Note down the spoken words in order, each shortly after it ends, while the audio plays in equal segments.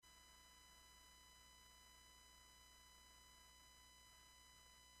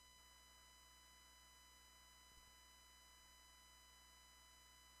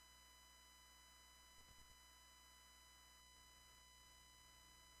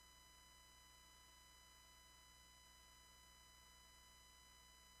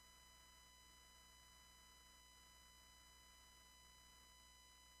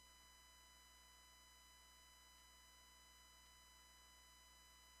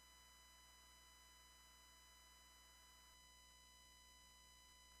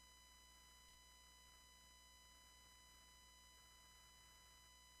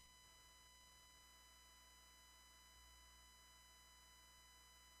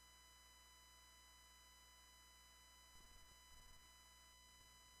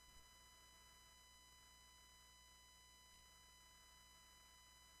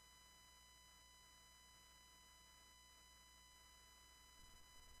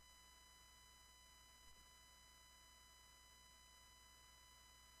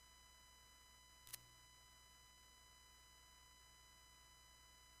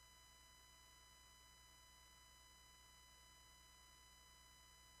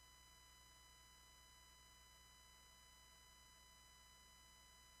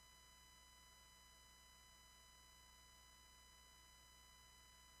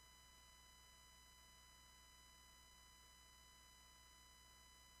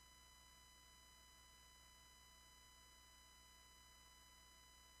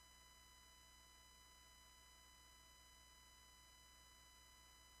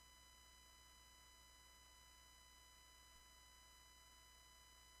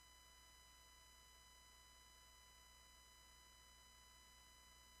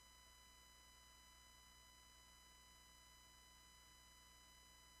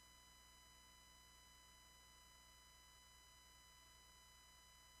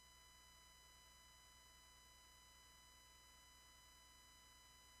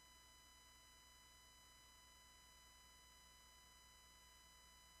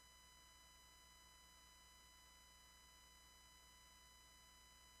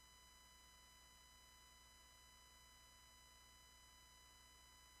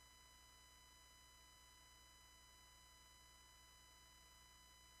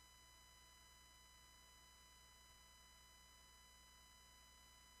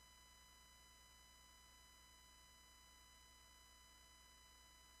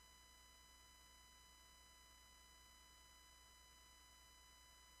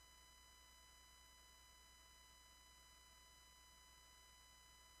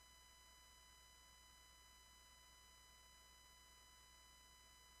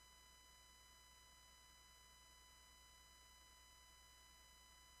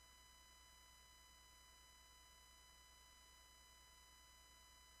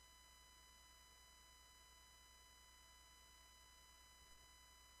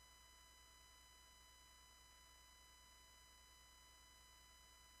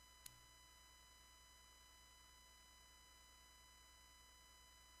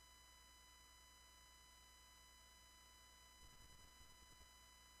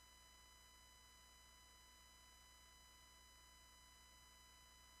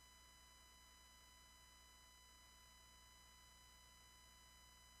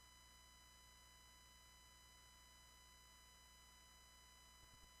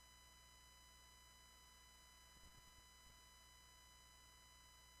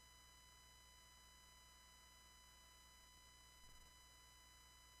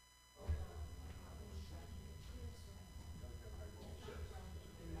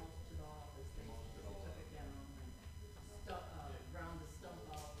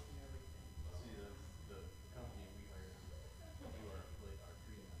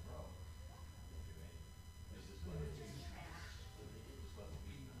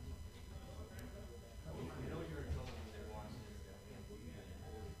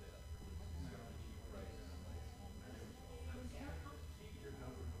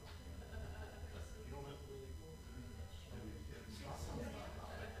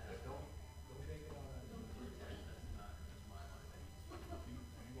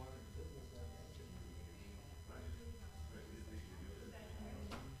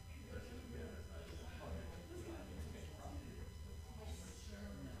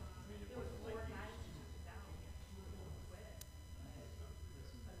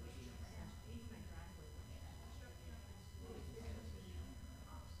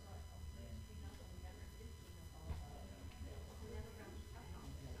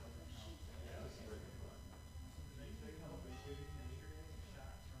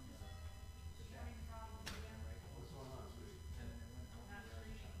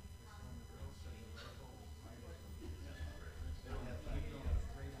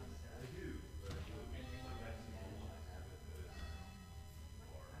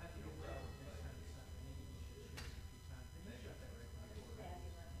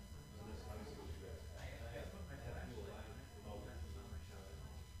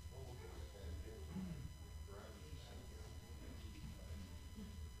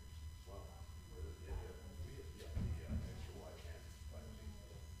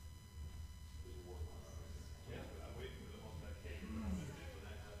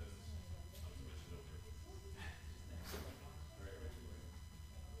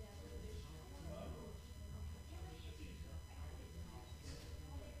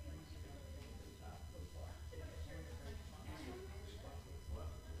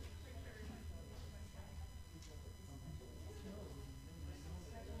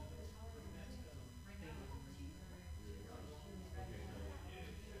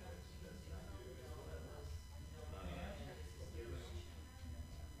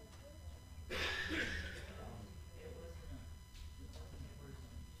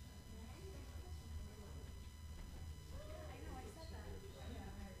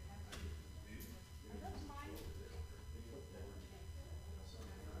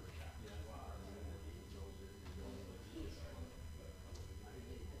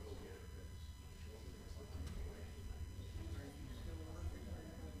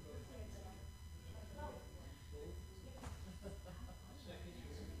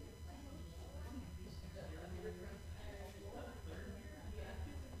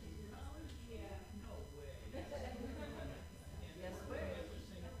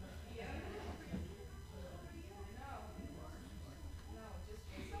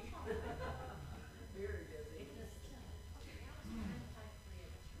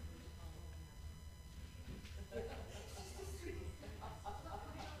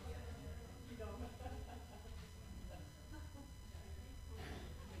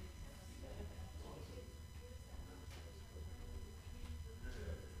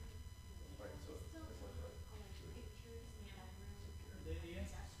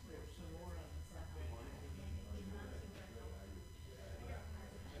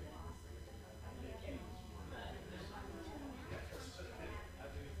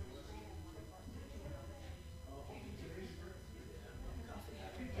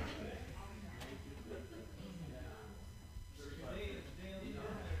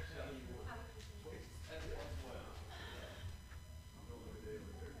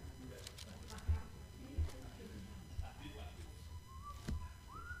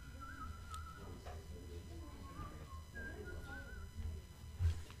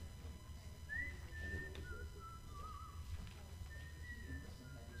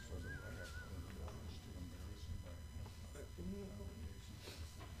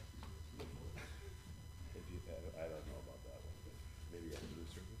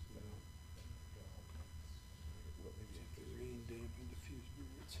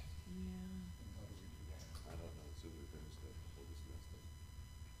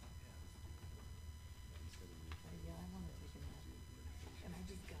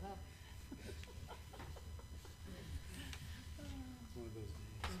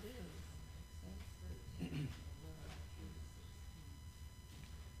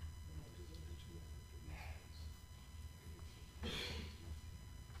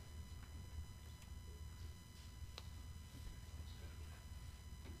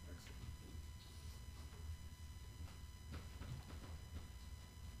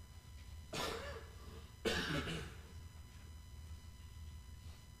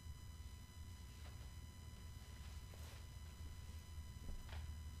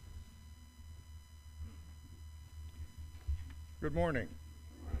Good morning.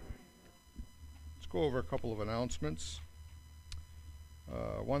 Let's go over a couple of announcements.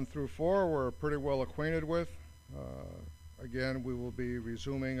 1 through 4 we're pretty well acquainted with. Again, we will be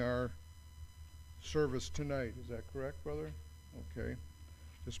resuming our service tonight. Is that correct, brother? Okay.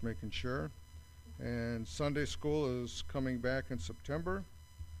 Just making sure. And Sunday school is coming back in September.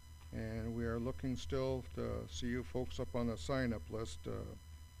 And we are looking still to see you folks up on the sign-up list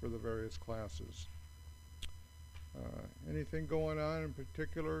for the various classes. Anything going on in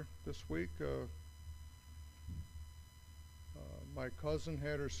particular this week? My cousin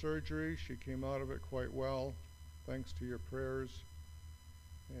had her surgery. She came out of it quite well, thanks to your prayers.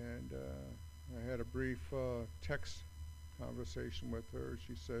 And I had a brief text conversation with her.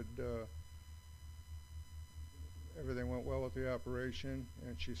 She said everything went well with the operation,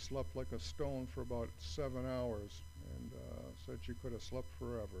 and she slept like a stone for about 7 hours, and said she could have slept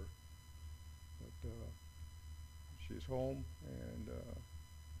forever. But she's home, and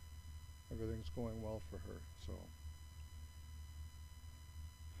everything's going well for her. So,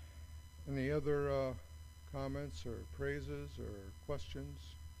 any other comments or praises or questions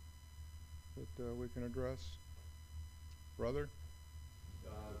that we can address? Brother?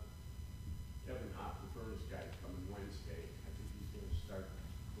 Kevin Hopp, the furnace guy, coming Wednesday. I think he's going to start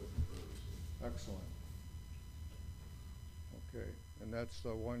with the furnace. Excellent. Okay, and that's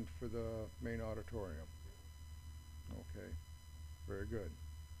the one for the main auditorium. Okay, very good.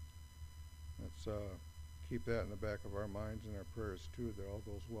 Let's keep that in the back of our minds and our prayers too, that all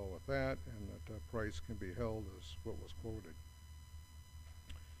goes well with that, and that price can be held as what was quoted.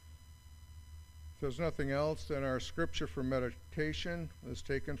 If there's nothing else, then our scripture for meditation is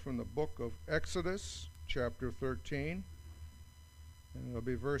taken from the book of Exodus, chapter 13. And it'll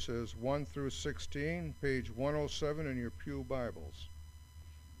be verses 1 through 16, page 107 in your pew Bibles.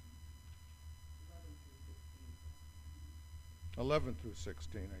 11 through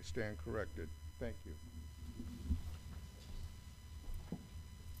 16, I stand corrected. Thank you.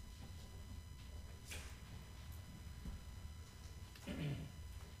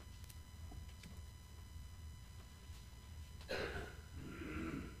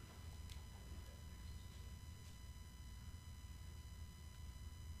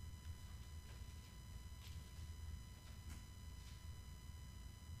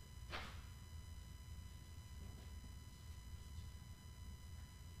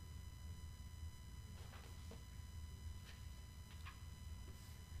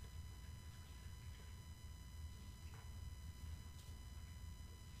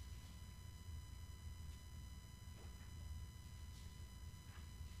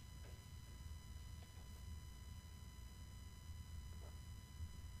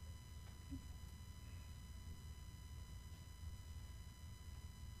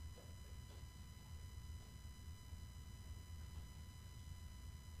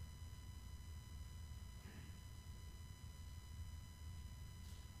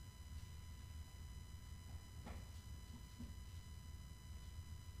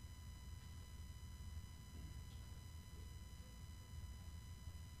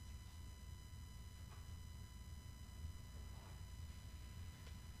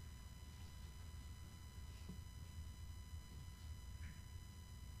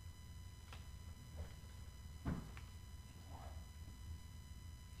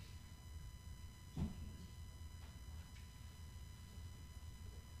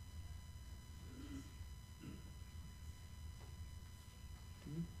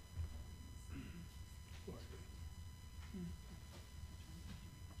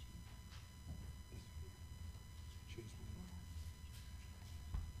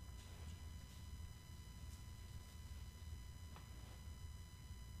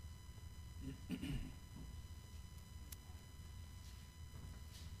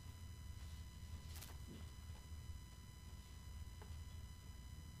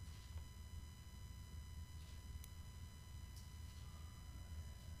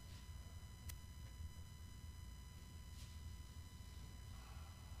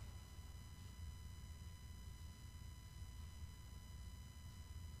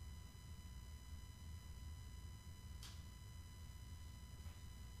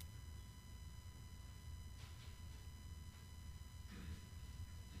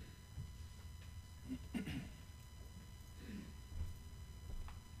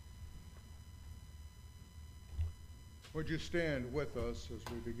 Would you stand with us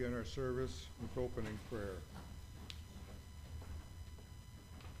as we begin our service with opening prayer?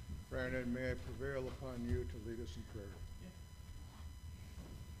 Brandon, may I prevail upon you to lead us in prayer? Yeah.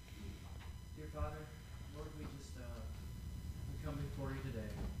 Dear Father, Lord, we just we come before you today.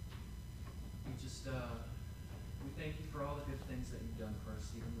 We just We thank you for all the good things that you've done for us,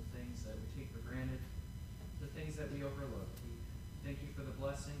 even the things that we take for granted, the things that we overlook. We thank you for the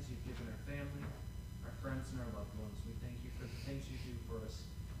blessings you've given our family, our friends, and our loved ones. We thank you for the things you do for us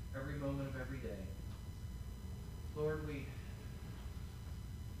every moment of every day. Lord, we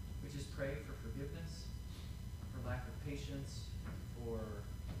just pray for forgiveness, for lack of patience, for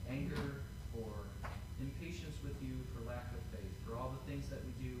anger, for impatience with you, for lack of faith, for all the things that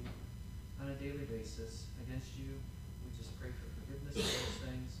we do on a daily basis against you. We just pray for forgiveness of those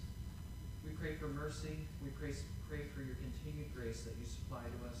things. We pray for mercy. We pray for your continued grace that you supply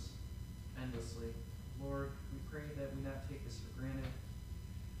to us endlessly. Lord, we pray that we not take this for granted.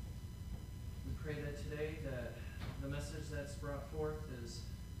 We pray that today that the message that's brought forth is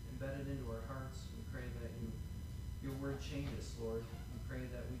embedded into our hearts. We pray that your word changes, Lord. We pray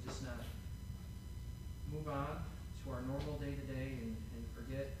that we just not move on to our normal day-to-day and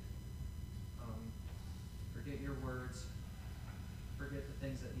forget your words, forget the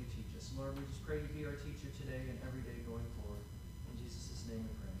things that you teach us. Lord, we just pray to be our teacher today and every day going forward. In Jesus' name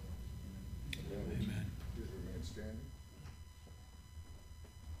we pray. Amen. Amen. Please remain standing.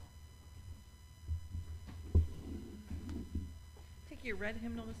 Take your red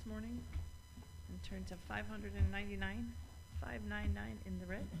hymnal this morning and turn to 599, 599 in the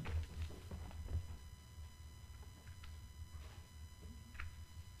red.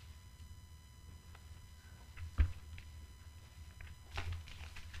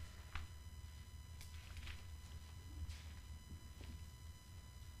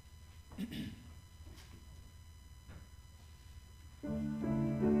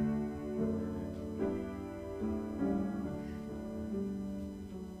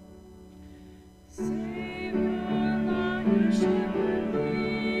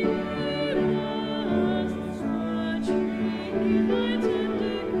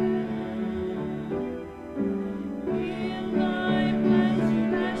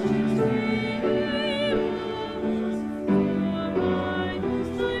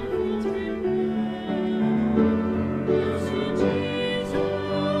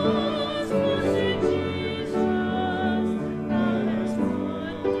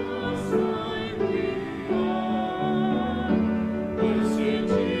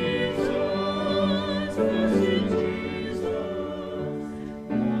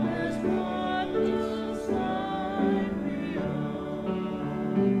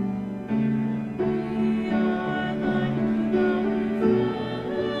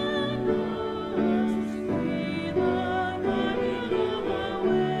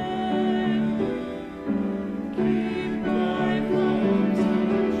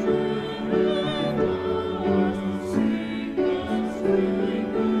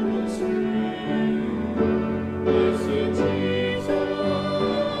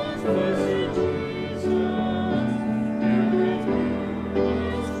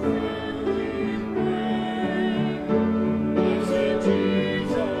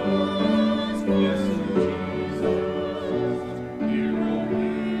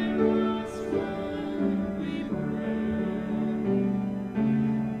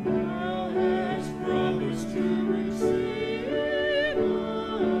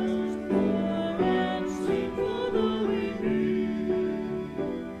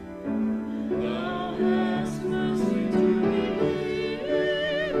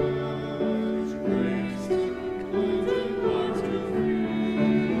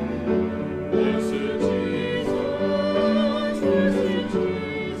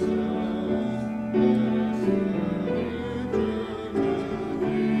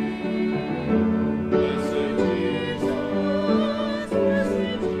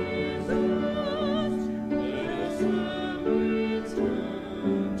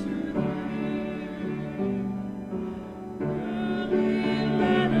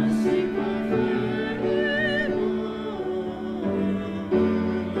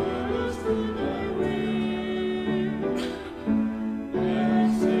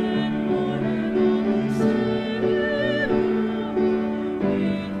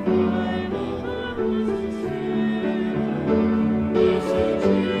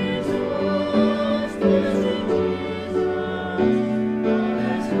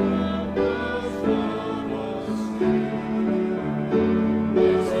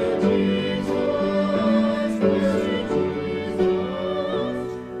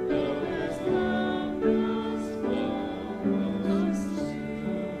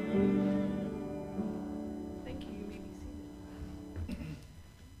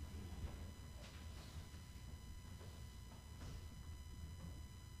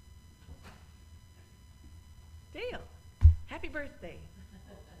 Dale, happy birthday.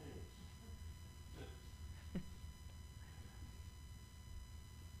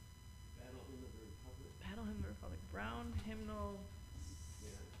 Public Brown, hymnal Yeah,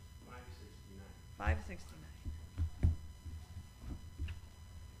 569. 569.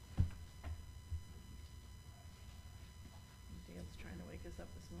 Dale's trying to wake us up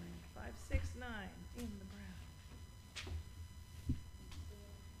this morning. 569 in the Brown.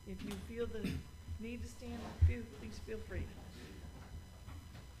 If you feel the need to stand, please feel free.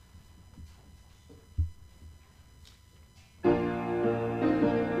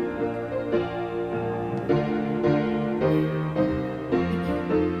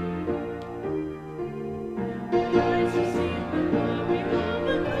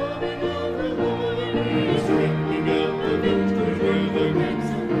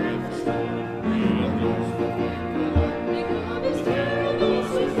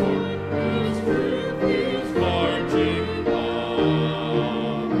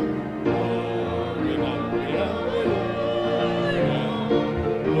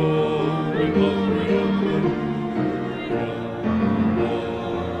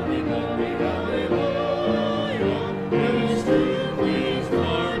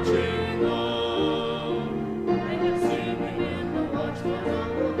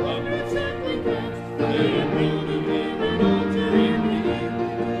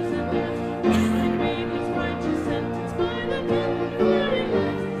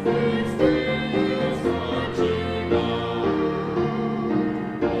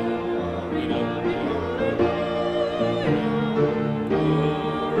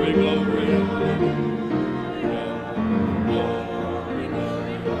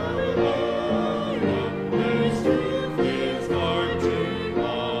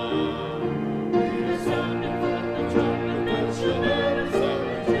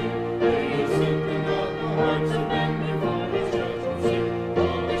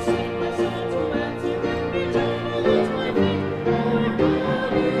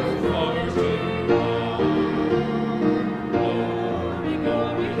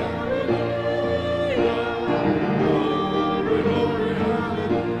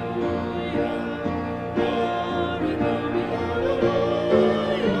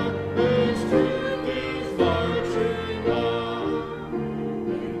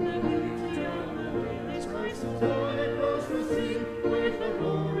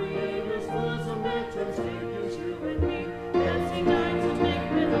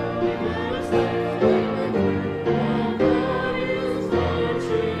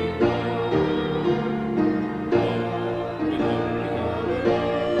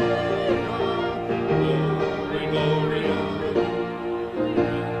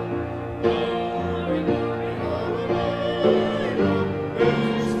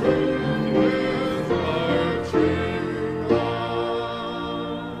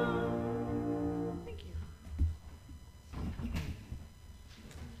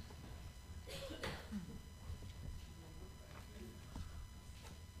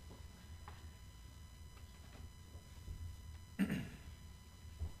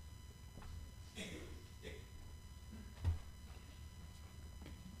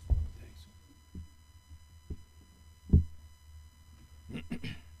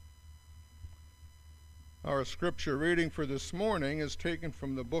 Our scripture reading for this morning is taken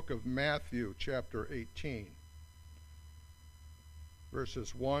from the book of Matthew, chapter 18,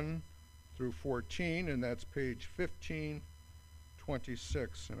 verses 1 through 14, and that's page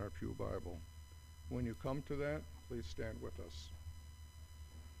 1526 in our Pew Bible. When you come to that, please stand with us.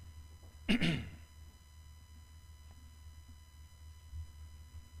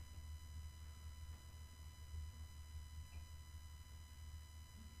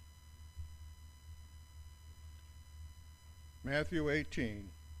 Matthew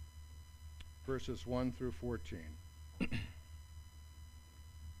 18, verses 1 through 14.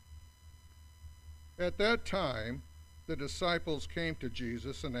 At that time, the disciples came to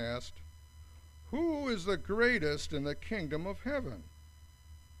Jesus and asked, "Who is the greatest in the kingdom of heaven?"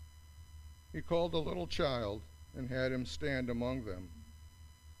 He called a little child and had him stand among them.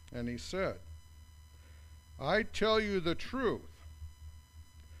 And he said, "I tell you the truth,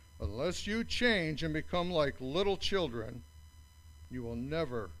 unless you change and become like little children, you will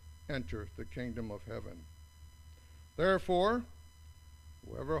never enter the kingdom of heaven. Therefore,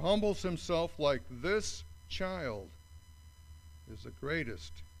 whoever humbles himself like this child is the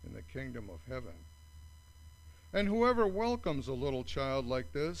greatest in the kingdom of heaven. And whoever welcomes a little child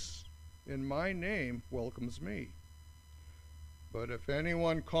like this in my name welcomes me. But if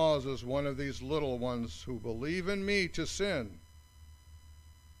anyone causes one of these little ones who believe in me to sin,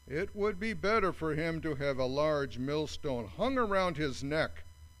 it would be better for him to have a large millstone hung around his neck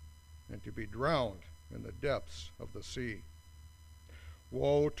and to be drowned in the depths of the sea.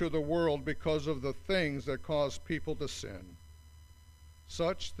 Woe to the world because of the things that cause people to sin.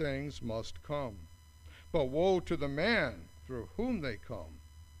 Such things must come. But woe to the man through whom they come.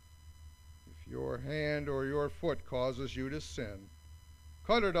 If your hand or your foot causes you to sin,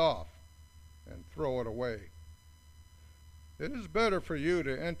 cut it off and throw it away. It is better for you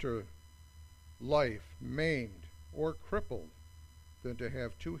to enter life maimed or crippled than to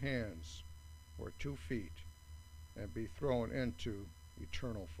have 2 hands or 2 feet and be thrown into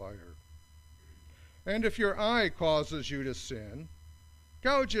eternal fire. And if your eye causes you to sin,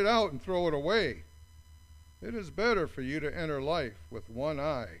 gouge it out and throw it away. It is better for you to enter life with 1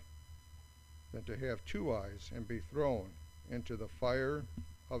 eye than to have 2 eyes and be thrown into the fire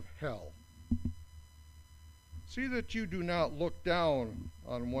of hell. See that you do not look down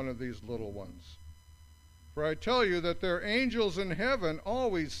on one of these little ones. For I tell you that their angels in heaven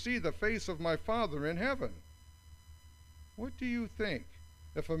always see the face of my Father in heaven. What do you think?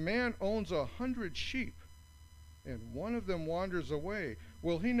 If a man owns 100 sheep, and one of them wanders away,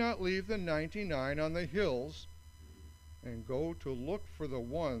 will he not leave the 99 on the hills and go to look for the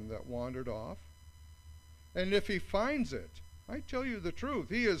one that wandered off? And if he finds it, I tell you the truth,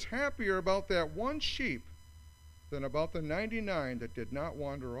 he is happier about that 1 sheep than about the 99 that did not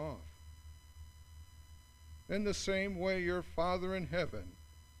wander off. In the same way, your Father in heaven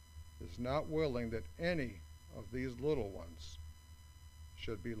is not willing that any of these little ones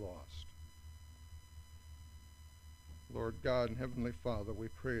should be lost. Lord God and Heavenly Father, we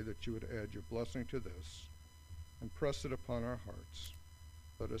pray that you would add your blessing to this and press it upon our hearts.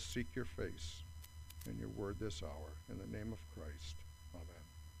 Let us seek your face and your word this hour. In the name of Christ, amen.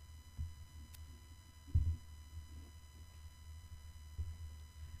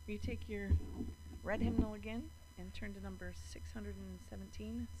 You take your red hymnal again and turn to number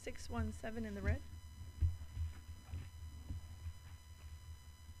 617, 617 in the red.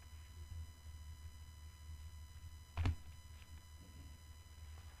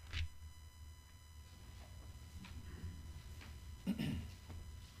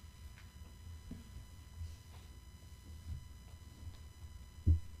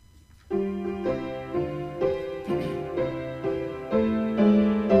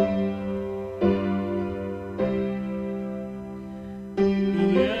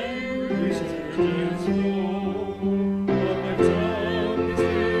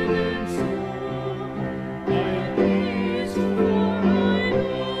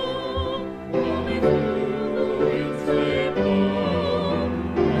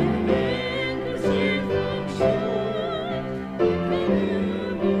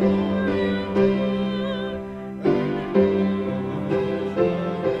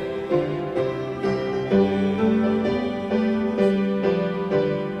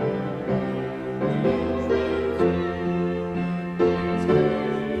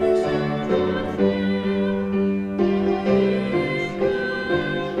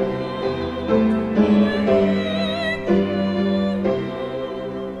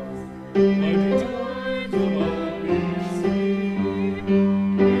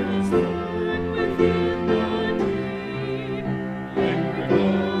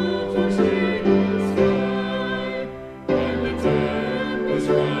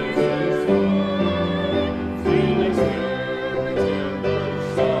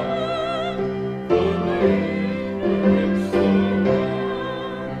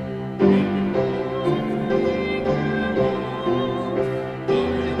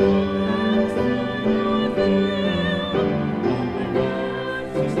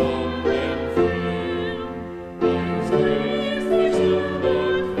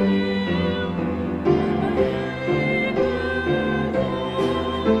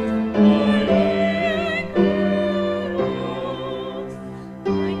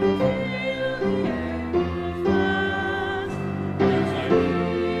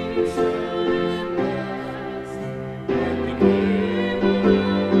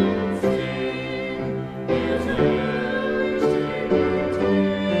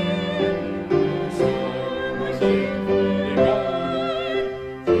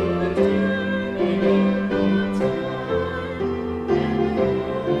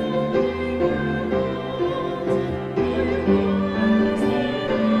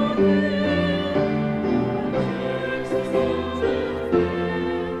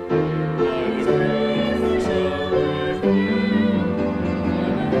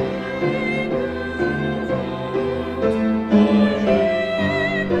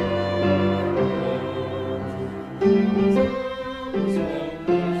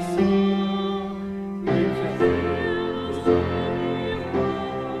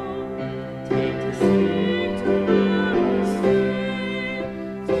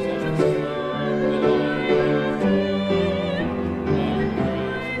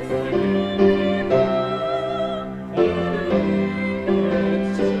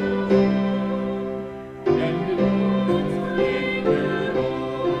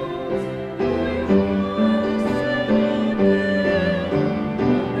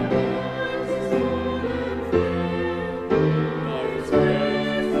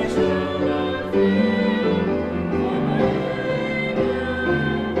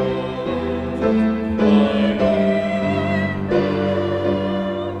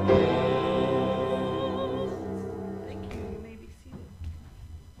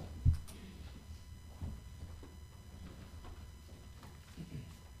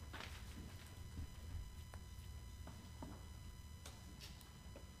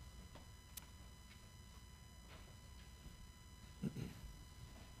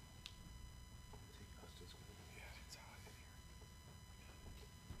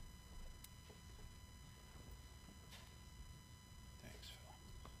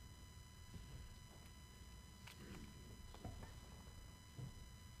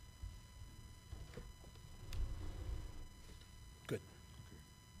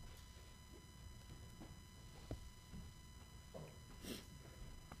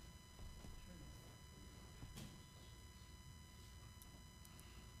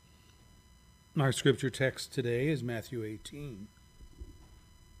 Our scripture text today is Matthew 18.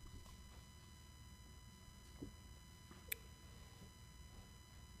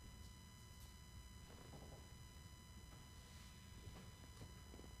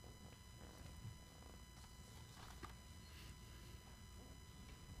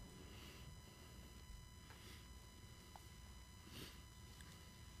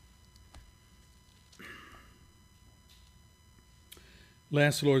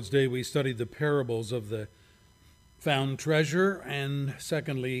 Last Lord's Day, we studied the parables of the found treasure and,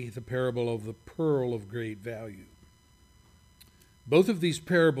 secondly, the parable of the pearl of great value. Both of these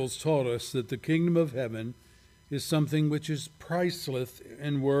parables taught us that the kingdom of heaven is something which is priceless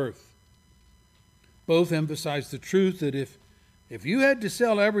in worth. Both emphasize the truth that if you had to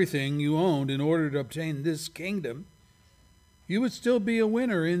sell everything you owned in order to obtain this kingdom, you would still be a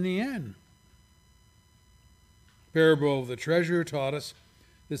winner in the end. Parable of the treasure taught us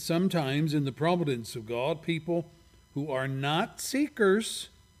that sometimes in the providence of God, people who are not seekers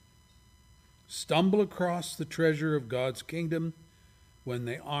stumble across the treasure of God's kingdom when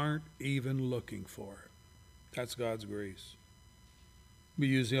they aren't even looking for it. That's God's grace. We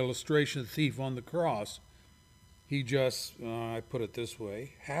use the illustration of the thief on the cross. He just, I put it this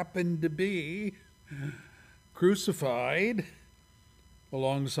way, happened to be crucified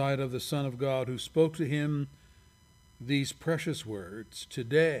alongside of the Son of God, who spoke to him these precious words,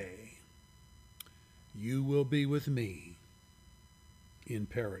 "Today you will be with me in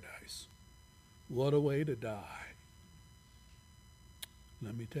paradise." What a way to die.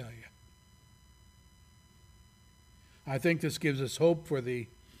 Let me tell you. I think this gives us hope for the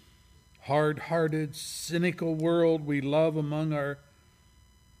hard-hearted, cynical world we love among our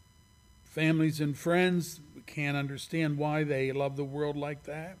families and friends. We can't understand why they love the world like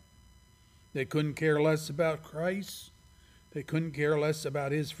that. They couldn't care less about Christ. They couldn't care less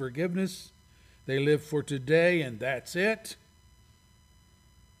about his forgiveness. They live for today, and that's it.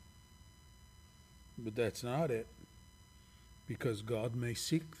 But that's not it, because God may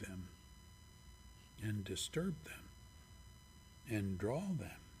seek them and disturb them and draw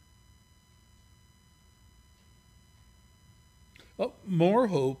them. Oh, more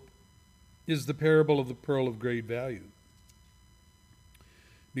hope is the parable of the pearl of great value,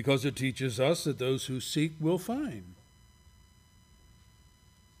 because it teaches us that those who seek will find.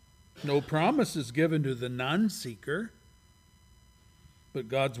 No promise is given to the non-seeker, but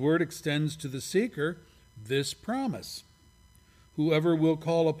God's word extends to the seeker this promise: whoever will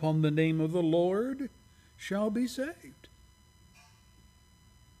call upon the name of the Lord shall be saved.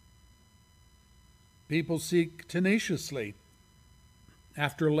 People seek tenaciously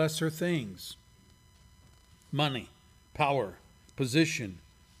after lesser things: money, power, position,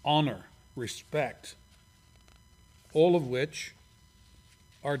 honor, respect, all of which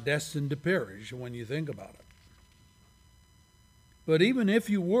are destined to perish when you think about it. But even if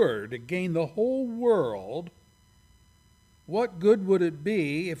you were to gain the whole world, what good would it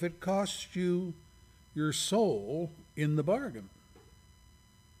be if it cost you your soul in the bargain?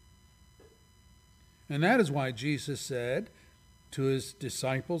 And that is why Jesus said to his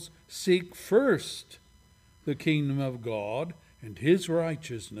disciples, "Seek first the kingdom of God and his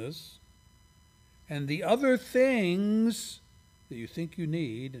righteousness, and the other things that you think you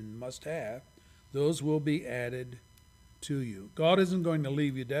need and must have, those will be added to you." God isn't going to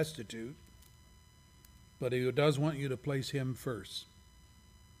leave you destitute, but he does want you to place him first,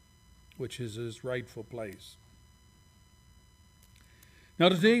 which is his rightful place. Now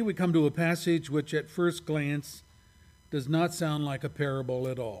today we come to a passage which at first glance does not sound like a parable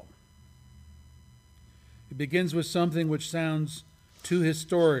at all. It begins with something which sounds too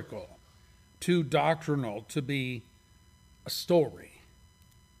historical, too doctrinal to be a story.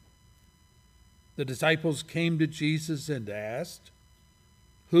 The disciples came to Jesus and asked,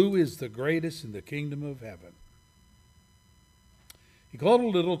 "Who is the greatest in the kingdom of heaven?" He called a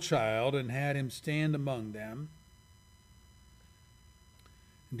little child and had him stand among them.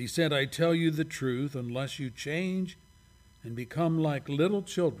 And he said, "I tell you the truth, unless you change and become like little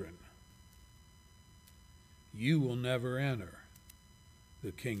children, you will never enter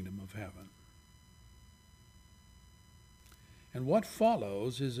the kingdom of heaven." And what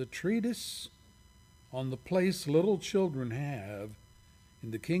follows is a treatise on the place little children have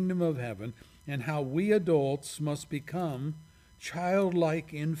in the kingdom of heaven, and how we adults must become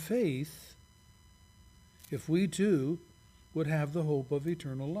childlike in faith if we too would have the hope of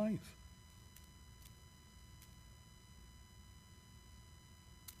eternal life.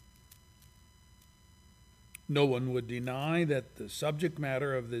 No one would deny that the subject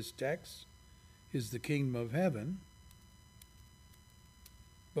matter of this text is the kingdom of heaven.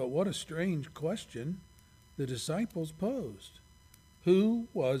 But what a strange question the disciples posed. Who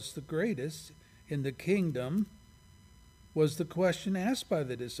was the greatest in the kingdom was the question asked by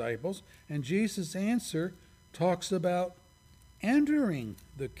the disciples, and Jesus' answer talks about entering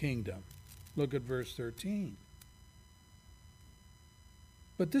the kingdom. Look at verse 13.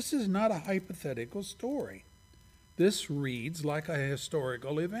 But this is not a hypothetical story. This reads like a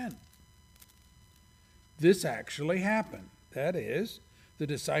historical event. This actually happened. That is, the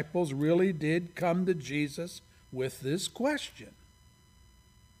disciples really did come to Jesus with this question.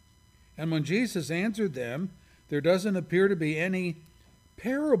 And when Jesus answered them, there doesn't appear to be any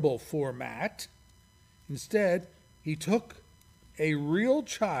parable format. Instead, he took a real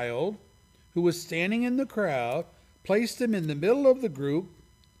child who was standing in the crowd, placed him in the middle of the group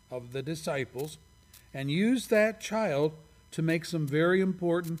of the disciples, and used that child to make some very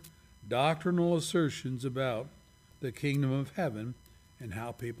important doctrinal assertions about the kingdom of heaven and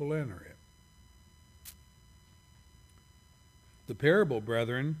how people enter it. The parable,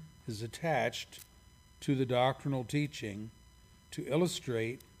 brethren, is attached to the doctrinal teaching to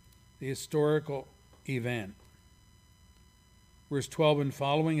illustrate the historical event. Verse 12 and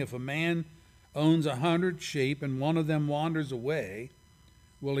following, if a man owns 100 sheep and one of them wanders away,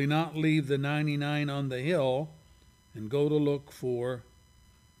 will he not leave the 99 on the hill and go to look for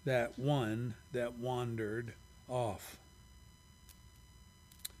that one that wandered off?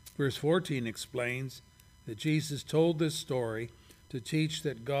 Verse 14 explains that Jesus told this story to teach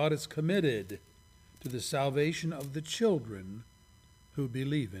that God is committed to the salvation of the children who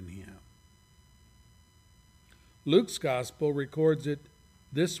believe in him. Luke's gospel records it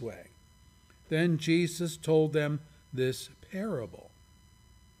this way. Then Jesus told them this parable.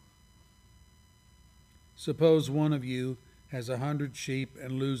 Suppose one of you has 100 sheep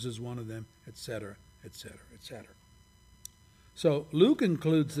and loses one of them, etc., etc., etc. So Luke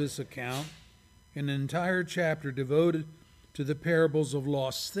includes this account in an entire chapter devoted to the parables of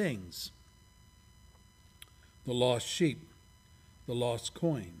lost things. The lost sheep, the lost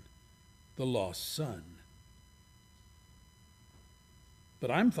coin, the lost son. But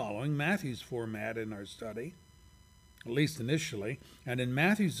I'm following Matthew's format in our study, at least initially, and in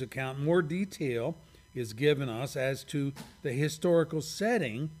Matthew's account, more detail is given us as to the historical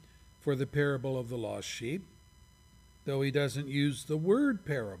setting for the parable of the lost sheep, though he doesn't use the word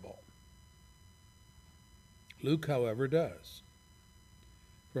parable. Luke, however, does.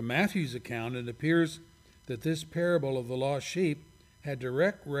 From Matthew's account, it appears that this parable of the lost sheep had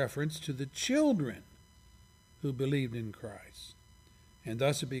direct reference to the children who believed in Christ, and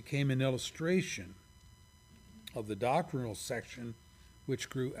thus it became an illustration of the doctrinal section which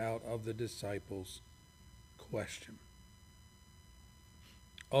grew out of the disciples' question.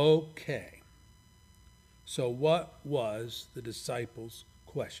 Okay, so what was the disciples'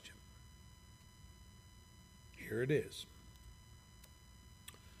 question? Here it is.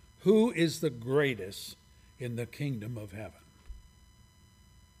 Who is the greatest in the kingdom of heaven?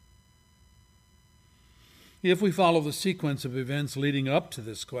 If we follow the sequence of events leading up to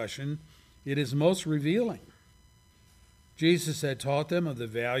this question, it is most revealing. Jesus had taught them of the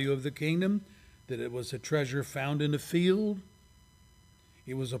value of the kingdom, that it was a treasure found in a field.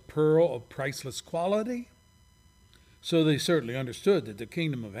 It was a pearl of priceless quality. So they certainly understood that the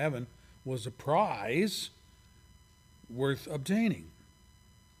kingdom of heaven was a prize worth obtaining.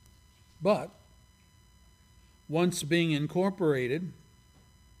 But once being incorporated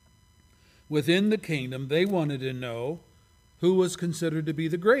within the kingdom, they wanted to know who was considered to be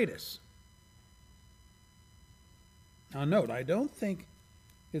the greatest. Now note, I don't think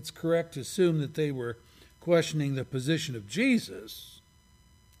it's correct to assume that they were questioning the position of Jesus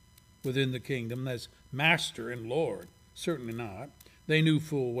within the kingdom as master and Lord. Certainly not. They knew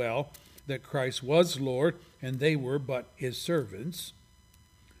full well that Christ was Lord and they were but his servants.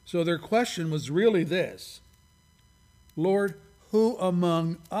 So their question was really this: Lord, who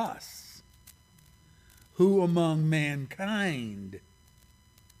among us, who among mankind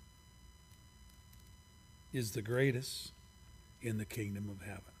is the greatest in the kingdom of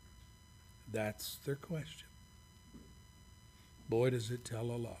heaven? That's their question. Boy, does it tell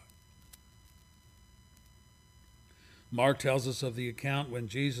a lot. Mark tells us of the account when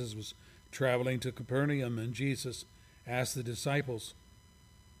Jesus was traveling to Capernaum and Jesus asked the disciples,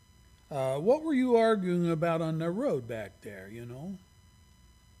 what were you arguing about on the road back there, you know?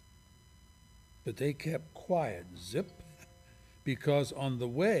 But they kept quiet, zip, because on the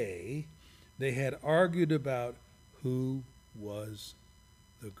way they had argued about who was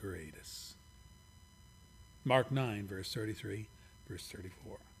the greatest. Mark 9, verse 33, verse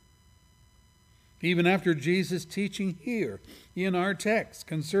 34. Even after Jesus' teaching here in our text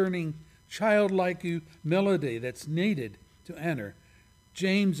concerning childlike humility that's needed to enter,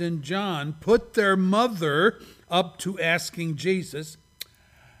 James and John put their mother up to asking Jesus,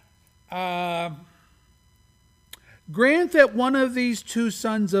 grant that one of these two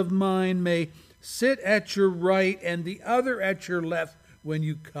sons of mine may sit at your right and the other at your left when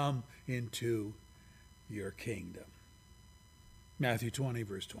you come into your kingdom. Matthew 20,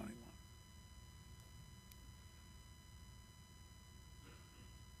 verse 21.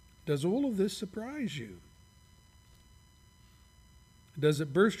 Does all of this surprise you? Does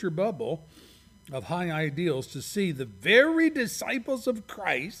it burst your bubble of high ideals to see the very disciples of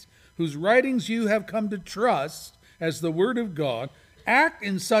Christ, whose writings you have come to trust as the Word of God, act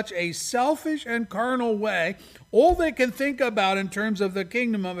in such a selfish and carnal way? All they can think about in terms of the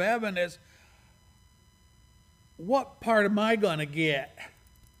kingdom of heaven is, what part am I going to get?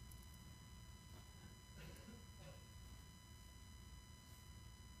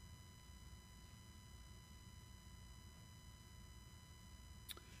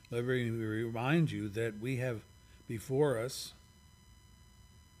 Let me remind you that we have before us,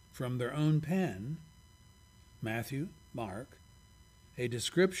 from their own pen, Matthew, Mark, a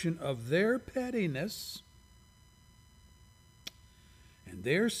description of their pettiness and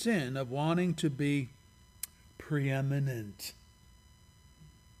their sin of wanting to be preeminent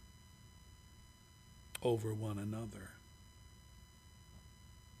over one another.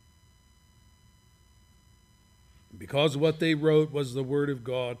 Because what they wrote was the Word of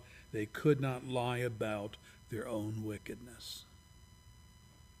God, they could not lie about their own wickedness.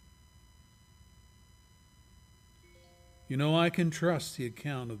 You know, I can trust the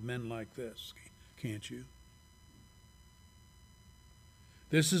account of men like this, can't you?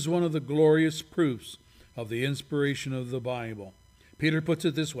 This is one of the glorious proofs of the inspiration of the Bible. Peter puts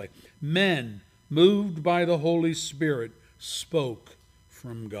it this way: men moved by the Holy Spirit spoke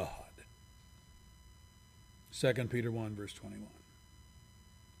from God. 2 Peter 1, verse 21.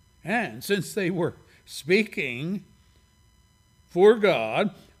 And since they were speaking for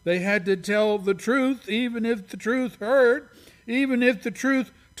God, they had to tell the truth, even if the truth hurt, even if the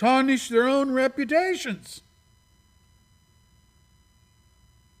truth tarnished their own reputations.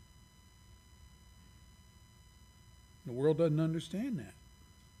 The world doesn't understand that.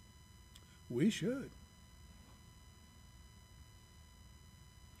 We should.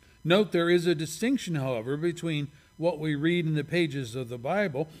 Note there is a distinction, however, between what we read in the pages of the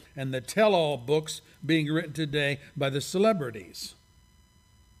Bible and the tell-all books being written today by the celebrities.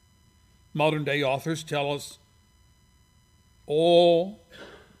 Modern-day authors tell us all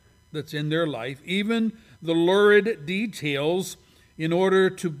that's in their life, even the lurid details, in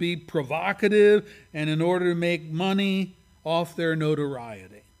order to be provocative and in order to make money off their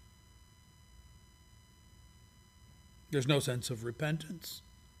notoriety. There's no sense of repentance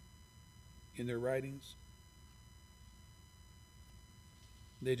in their writings.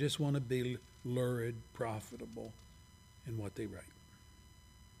 They just want to be lurid, profitable in what they write.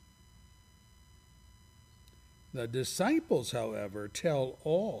 The disciples, however, tell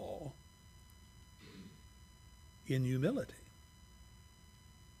all in humility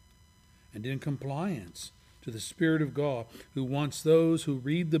and in compliance to the Spirit of God, who wants those who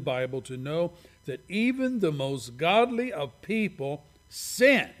read the Bible to know that even the most godly of people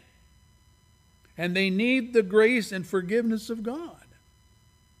sin, and they need the grace and forgiveness of God.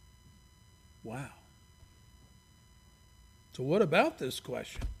 Wow. So what about this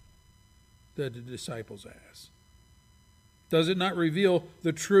question that the disciples asked? Does it not reveal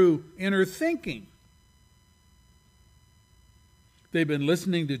the true inner thinking? They've been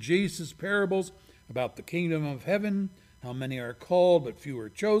listening to Jesus' parables about the kingdom of heaven, how many are called but few are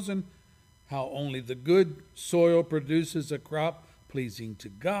chosen, how only the good soil produces a crop pleasing to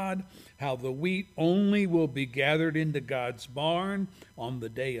God, how the wheat only will be gathered into God's barn on the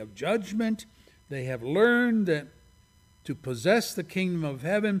day of judgment. They have learned that to possess the kingdom of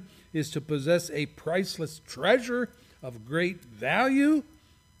heaven is to possess a priceless treasure of great value.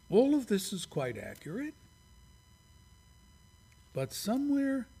 All of this is quite accurate. But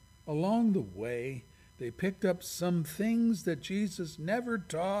somewhere along the way, they picked up some things that Jesus never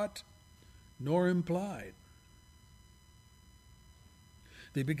taught nor implied.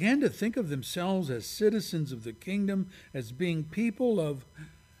 They began to think of themselves as citizens of the kingdom, as being people of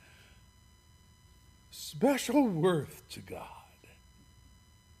special worth to God.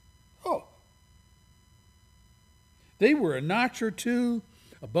 Oh, they were a notch or two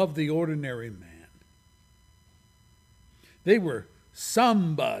above the ordinary man. They were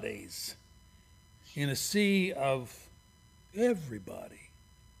somebodies in a sea of everybody.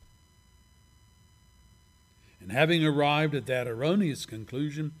 And having arrived at that erroneous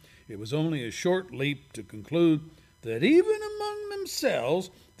conclusion, it was only a short leap to conclude that even among themselves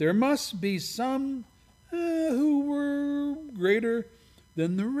there must be some who were greater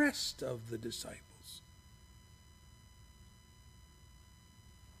than the rest of the disciples.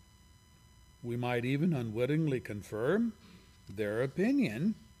 We might even unwittingly confirm their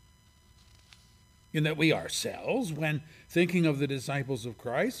opinion in that we ourselves, when thinking of the disciples of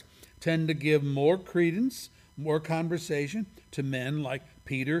Christ, tend to give more credence, more conversation to men like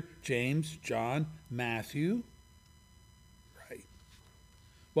Peter, James, John, Matthew, right,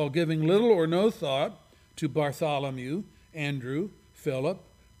 while giving little or no thought to Bartholomew, Andrew, Philip,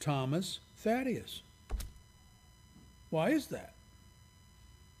 Thomas, Thaddeus. Why is that?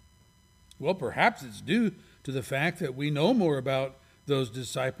 Well, perhaps it's due to the fact that we know more about those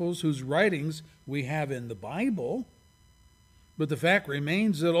disciples whose writings we have in the Bible, but the fact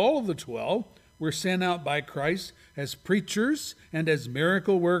remains that all of the 12 were sent out by Christ as preachers and as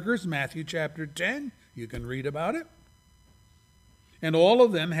miracle workers. Matthew chapter 10, you can read about it. And all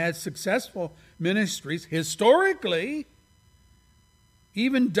of them had successful ministries historically,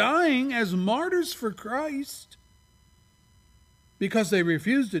 even dying as martyrs for Christ, because they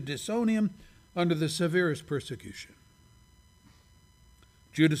refused to disown him under the severest persecution.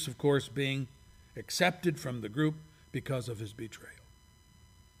 Judas, of course, being accepted from the group because of his betrayal.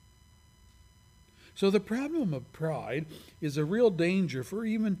 So the problem of pride is a real danger for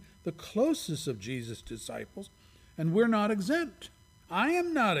even the closest of Jesus' disciples, and we're not exempt. I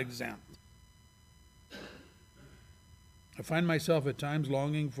am not exempt. I find myself at times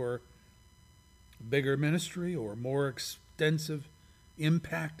longing for a bigger ministry or more extensive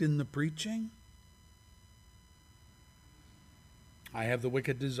impact in the preaching. I have the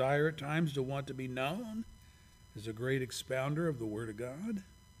wicked desire at times to want to be known as a great expounder of the Word of God.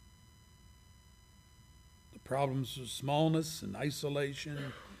 The problems of smallness and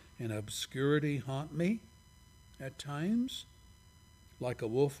isolation and obscurity haunt me at times, like a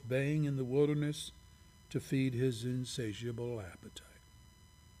wolf baying in the wilderness to feed his insatiable appetite.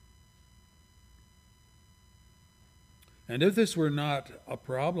 And if this were not a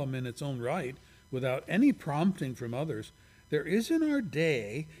problem in its own right, without any prompting from others, there is in our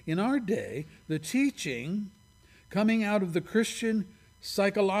day, the teaching coming out of the Christian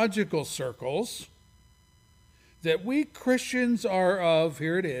psychological circles that we Christians are of,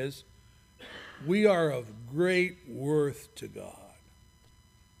 here it is, we are of great worth to God.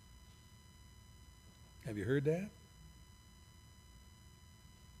 Have you heard that?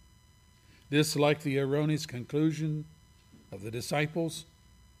 This, like the erroneous conclusion of the disciples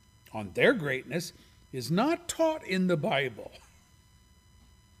on their greatness, is not taught in the Bible,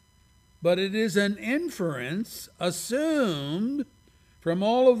 but it is an inference assumed from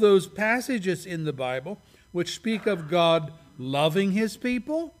all of those passages in the Bible which speak of God loving his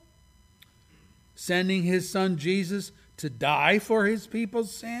people, sending his son Jesus to die for his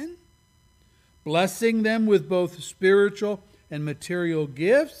people's sin, blessing them with both spiritual and material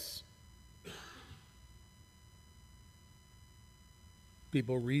gifts.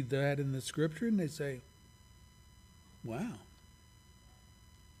 People read that in the scripture and they say, wow,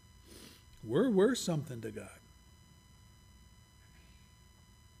 we're worth something to God.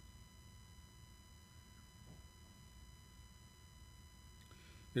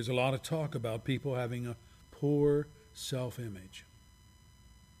 There's a lot of talk about people having a poor self-image.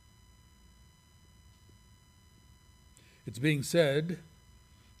 It's being said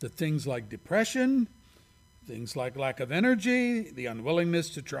that things like depression, things like lack of energy, the unwillingness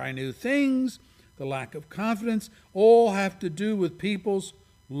to try new things, the lack of confidence, all have to do with people's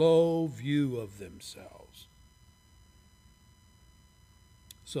low view of themselves.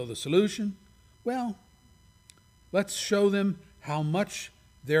 So the solution? Well, let's show them how much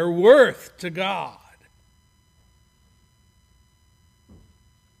they're worth to God.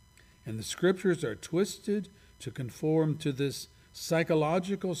 And the scriptures are twisted to conform to this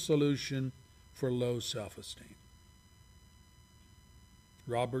psychological solution for low self-esteem.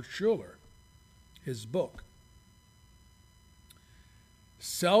 Robert Schuller, his book,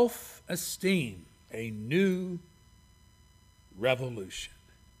 Self-Esteem, A New Revolution.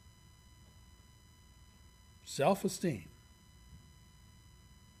 Self-esteem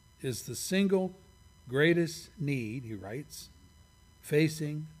is the single greatest need, he writes,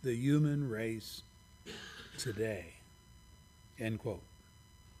 facing the human race today. End quote.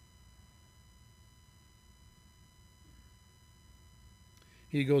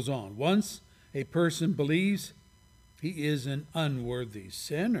 He goes on, once a person believes he is an unworthy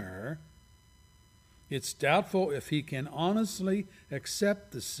sinner, it's doubtful if he can honestly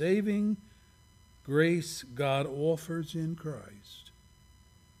accept the saving grace God offers in Christ.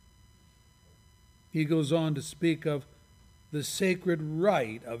 He goes on to speak of the sacred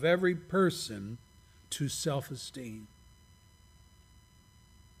right of every person to self-esteem.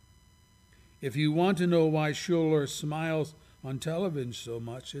 If you want to know why Schuller smiles on television so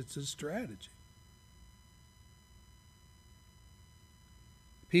much, it's a strategy.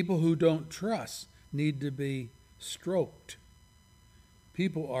 People who don't trust need to be stroked.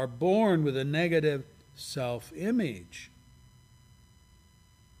 People are born with a negative self-image.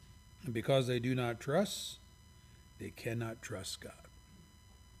 And because they do not trust, they cannot trust God.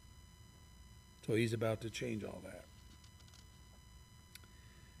 So he's about to change all that.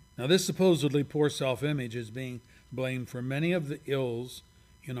 Now, this supposedly poor self-image is being blamed for many of the ills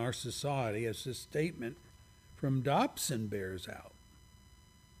in our society, as this statement from Dobson bears out.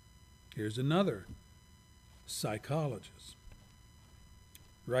 Here's another psychologist.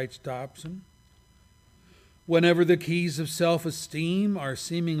 Writes Dobson, whenever the keys of self-esteem are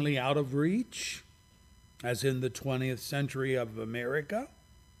seemingly out of reach, as in the 20th century of America,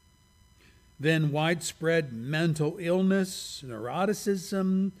 then widespread mental illness,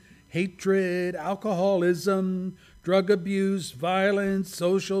 neuroticism, hatred, alcoholism, drug abuse, violence,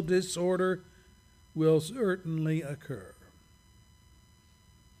 social disorder will certainly occur.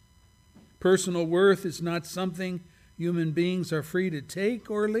 Personal worth is not something human beings are free to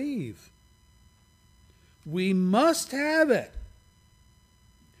take or leave. We must have it.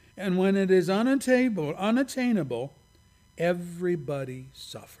 And when it is unattainable, everybody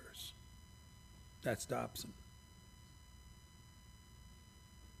suffers. That's Dobson.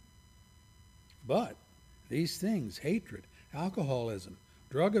 But these things, hatred, alcoholism,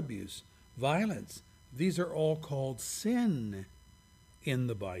 drug abuse, violence, these are all called sin in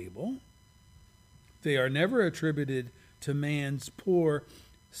the Bible. They are never attributed to man's poor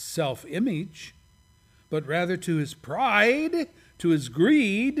self-image, but rather to his pride, to his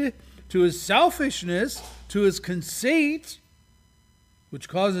greed, to his selfishness, to his conceit, which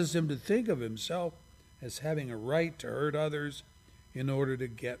causes him to think of himself as having a right to hurt others in order to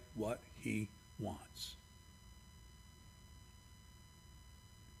get what he wants.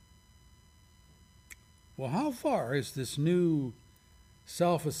 Well, how far is this new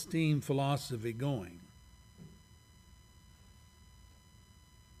self-esteem philosophy going?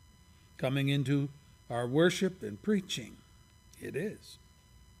 Coming into our worship and preaching, it is.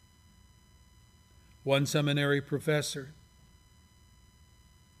 One seminary professor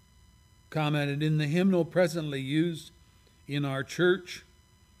commented, in the hymnal presently used in our church,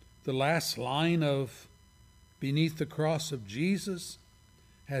 the last line of Beneath the Cross of Jesus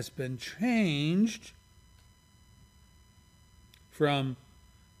has been changed from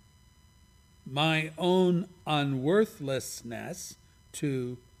my own unworthlessness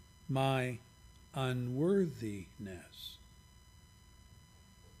to my unworthiness.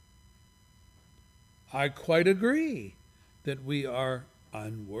 I quite agree that we are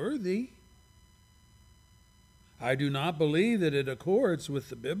unworthy. I do not believe that it accords with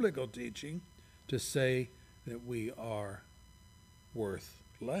the biblical teaching to say that we are worth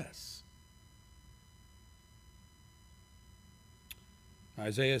less.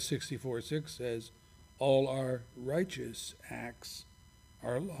 Isaiah 64:6 says, all our righteous acts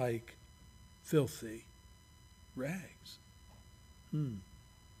are like filthy rags.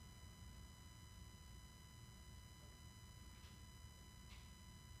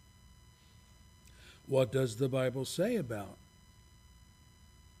 What does the Bible say about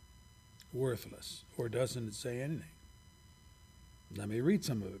worthless? Or doesn't it say anything? Let me read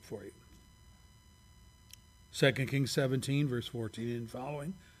some of it for you. 2 Kings 17, verse 14 and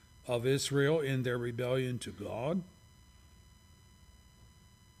following, of Israel in their rebellion to God.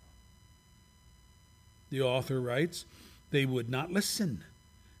 The author writes, they would not listen.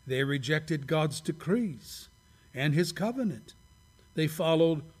 They rejected God's decrees and his covenant. They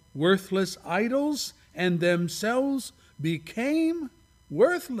followed worthless idols and themselves became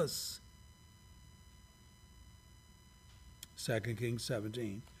worthless. 2 Kings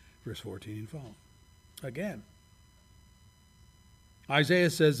 17, verse 14 and following. Again, Isaiah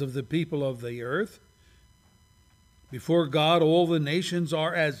says of the people of the earth, before God all the nations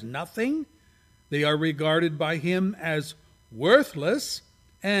are as nothing. They are regarded by him as worthless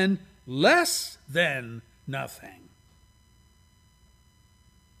and less than nothing.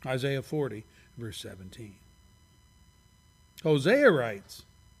 Isaiah 40, verse 17. Hosea writes,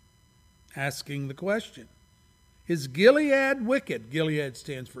 asking the question, is Gilead wicked? Gilead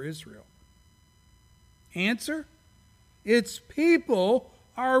stands for Israel. Answer, its people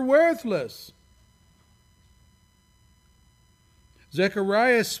are worthless.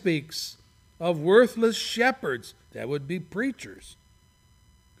 Zechariah speaks of worthless shepherds, that would be preachers,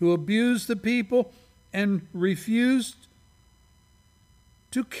 who abused the people and refused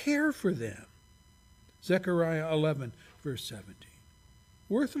to care for them. Zechariah 11, verse 17.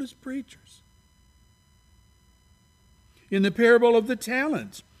 Worthless preachers. In the parable of the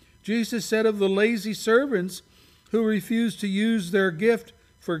talents, Jesus said of the lazy servants who refused to use their gift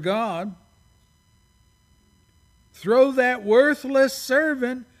for God, throw that worthless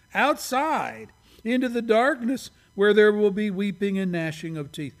servant outside into the darkness where there will be weeping and gnashing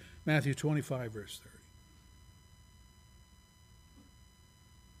of teeth. Matthew 25, verse 30.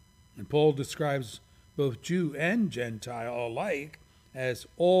 And Paul describes both Jew and Gentile alike as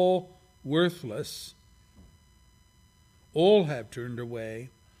all worthless. All have turned away.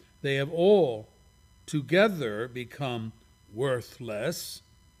 They have all together become worthless.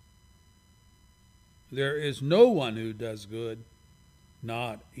 There is no one who does good,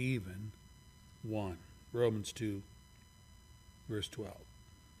 not even one. Romans 2, verse 12.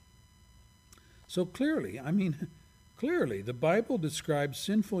 So clearly, the Bible describes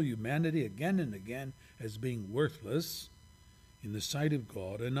sinful humanity again and again as being worthless in the sight of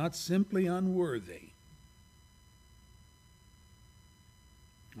God and not simply unworthy.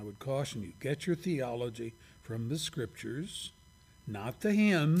 I would caution you, get your theology from the Scriptures, not the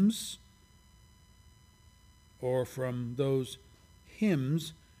hymns, or from those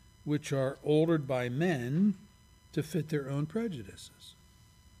hymns which are altered by men to fit their own prejudices.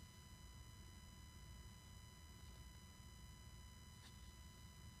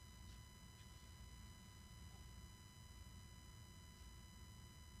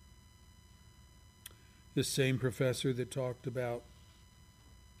 This same professor that talked about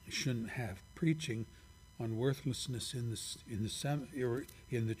shouldn't have preaching on worthlessness in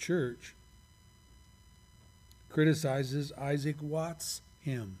the church criticizes Isaac Watts'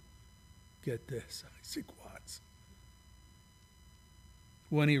 hymn. Get this, Isaac Watts.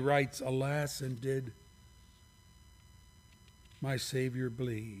 When he writes, "Alas, and did my Savior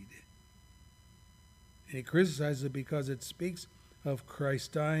bleed?" And he criticizes it because it speaks of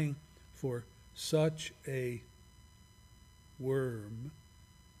Christ dying for such a worm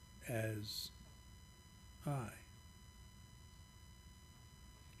as I.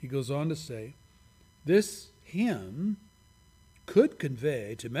 He goes on to say, this hymn could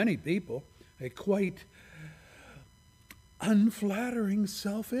convey to many people a quite unflattering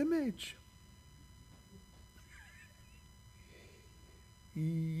self-image.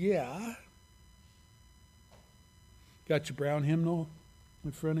 Yeah. Got your brown hymnal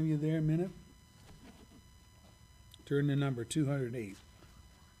in front of you there a minute? Turn to number 208.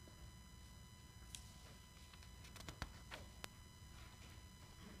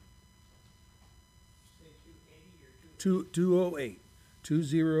 Two, 208.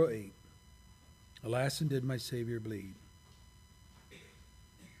 208. Alas, and did my Savior bleed?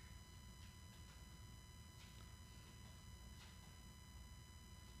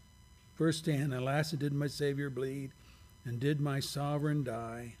 First stanza, alas, and did my Savior bleed, and did my sovereign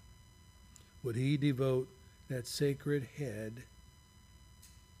die? Would he devote that sacred head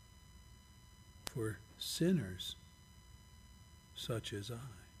for sinners such as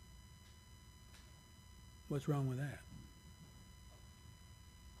I? What's wrong with that?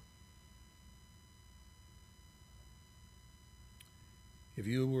 If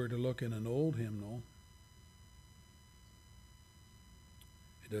you were to look in an old hymnal,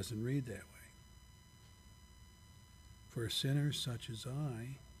 it doesn't read that way. For sinners such as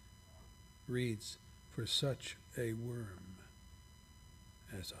I reads, for such a worm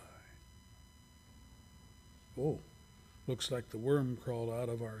as I. Oh, looks like the worm crawled out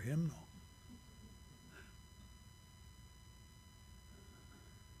of our hymnal.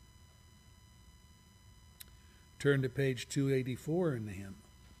 Turn to page 284 in the hymn.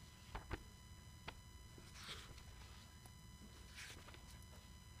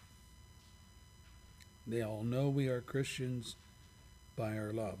 They all know we are Christians by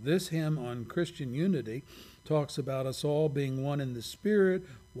our love. This hymn on Christian unity talks about us all being one in the Spirit,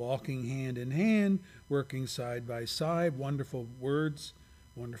 walking hand in hand, working side by side. Wonderful words,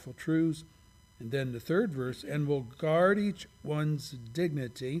 wonderful truths. And then the third verse, and will guard each one's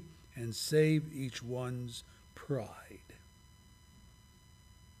dignity and save each one's pride,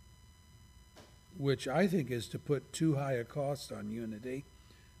 which I think is to put too high a cost on unity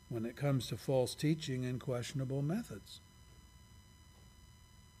when it comes to false teaching and questionable methods.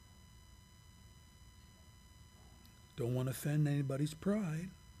 Don't want to offend anybody's pride.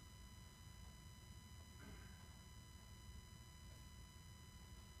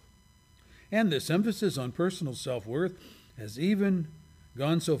 And this emphasis on personal self-worth has even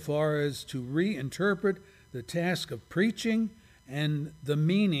gone so far as to reinterpret the task of preaching and the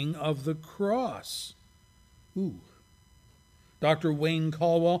meaning of the cross. Ooh. Dr. Wayne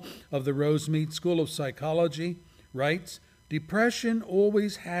Caldwell of the Rosemead School of Psychology writes, depression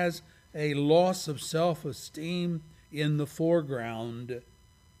always has a loss of self-esteem in the foreground.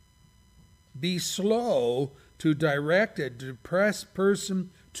 Be slow to direct a depressed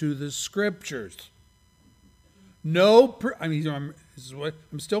person to the scriptures. I'm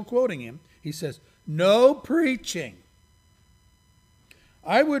still quoting him. He says, no preaching.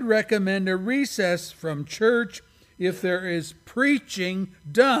 I would recommend a recess from church if there is preaching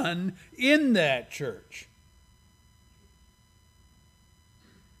done in that church.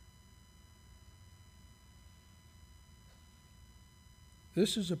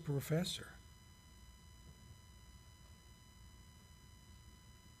 This is a professor.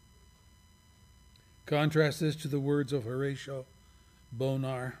 Contrast this to the words of Horatio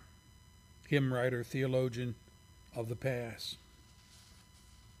Bonar, hymn writer, theologian of the past.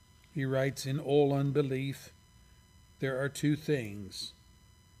 He writes, in all unbelief, there are two things,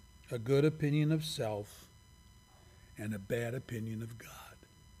 a good opinion of self and a bad opinion of God.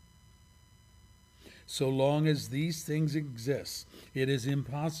 So long as these things exist, it is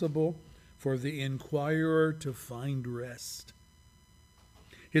impossible for the inquirer to find rest.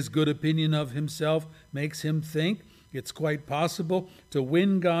 His good opinion of himself makes him think it's quite possible to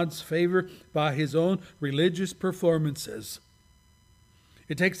win God's favor by his own religious performances.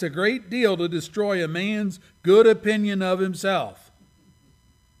 It takes a great deal to destroy a man's good opinion of himself.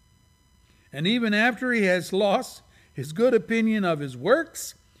 And even after he has lost his good opinion of his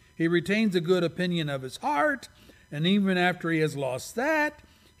works, he retains a good opinion of his heart, and even after he has lost that,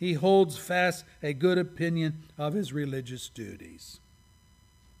 he holds fast a good opinion of his religious duties.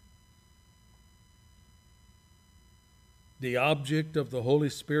 The object of the Holy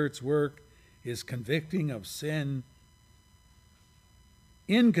Spirit's work is convicting of sin.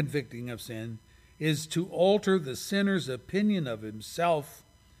 In convicting of sin is to alter the sinner's opinion of himself,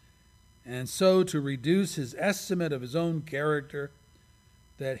 and so to reduce his estimate of his own character,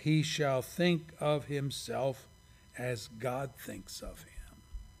 that he shall think of himself as God thinks of him.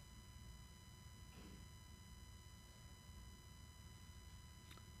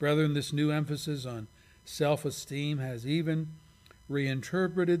 Brethren, this new emphasis on self-esteem has even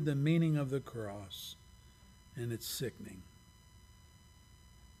reinterpreted the meaning of the cross, and it's sickening.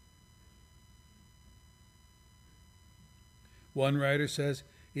 One writer says,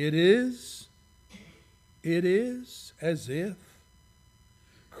 it is as if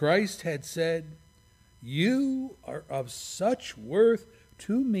Christ had said, you are of such worth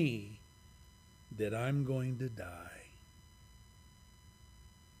to me that I'm going to die.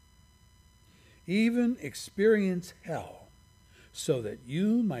 Even experience hell so that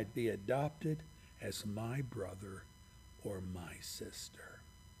you might be adopted as my brother or my sister.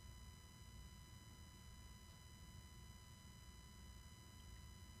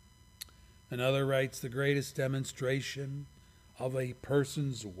 Another writes, the greatest demonstration of a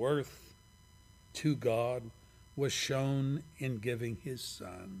person's worth to God was shown in giving his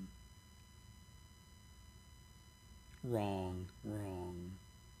son. Wrong.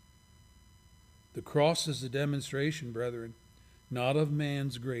 The cross is a demonstration, brethren, not of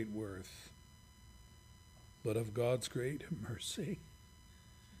man's great worth, but of God's great mercy,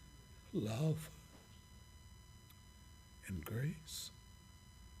 love, and grace.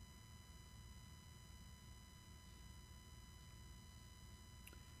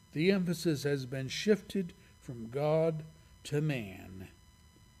 The emphasis has been shifted from God to man,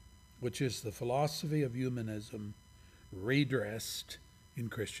 which is the philosophy of humanism redressed in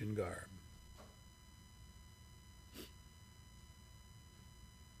Christian garb.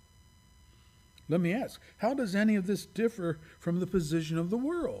 Let me ask, how does any of this differ from the position of the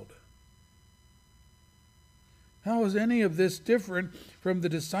world? How is any of this different from the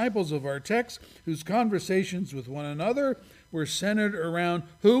disciples of our text whose conversations with one another were centered around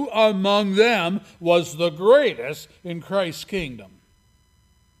who among them was the greatest in Christ's kingdom?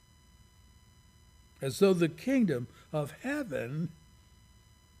 As though the kingdom of heaven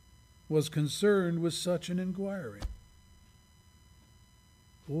was concerned with such an inquiry.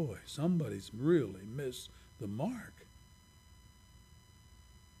 Boy, somebody's really missed the mark.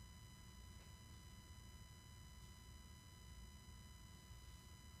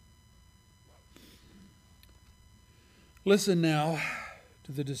 Listen now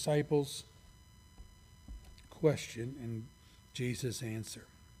to the disciples' question and Jesus' answer.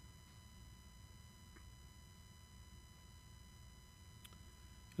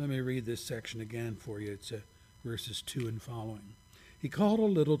 Let me read this section again for you. It's verses 2 and following. he called a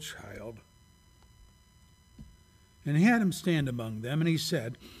little child, and he had him stand among them, and he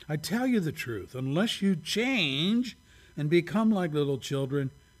said, I tell you the truth, unless you change and become like little children,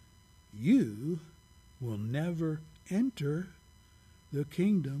 you will never enter the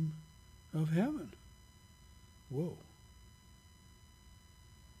kingdom of heaven. Whoa.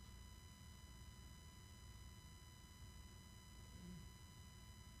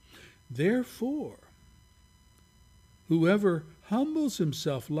 Therefore, whoever humbles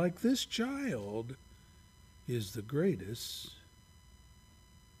himself like this child is the greatest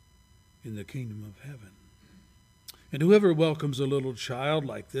in the kingdom of heaven. And whoever welcomes a little child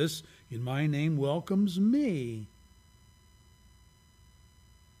like this in my name welcomes me.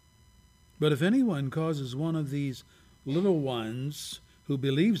 But if anyone causes one of these little ones who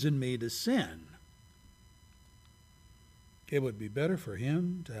believes in me to sin, it would be better for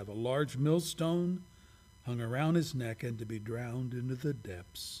him to have a large millstone hung around his neck and to be drowned into the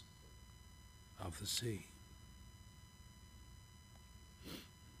depths of the sea.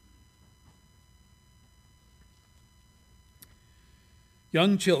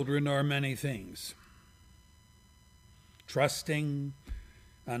 Young children are many things. Trusting,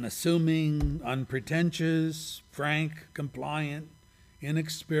 unassuming, unpretentious, frank, compliant,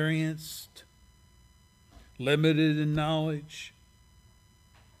 inexperienced, limited in knowledge,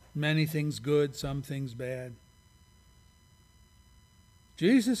 many things good, some things bad.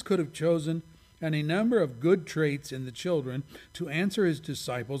 Jesus could have chosen any number of good traits in the children to answer his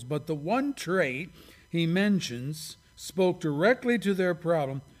disciples, but the one trait he mentions spoke directly to their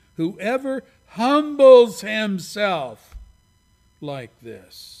problem. Whoever humbles himself like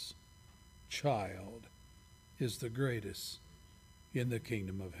this child is the greatest in the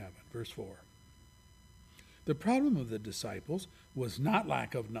kingdom of heaven. Verse 4. The problem of the disciples was not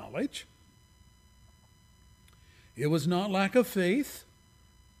lack of knowledge. It was not lack of faith.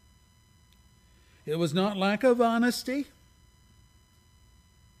 It was not lack of honesty.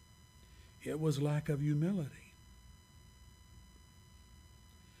 It was lack of humility.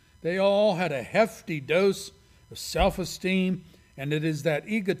 They all had a hefty dose of self-esteem, and it is that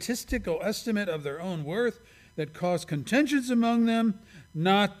egotistical estimate of their own worth that caused contentions among them,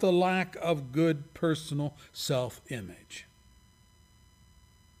 not the lack of good personal self-image.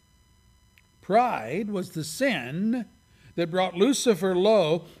 Pride was the sin that brought Lucifer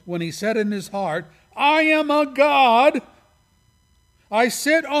low when he said in his heart, I am a God. I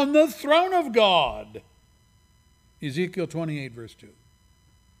sit on the throne of God. Ezekiel 28, verse 2.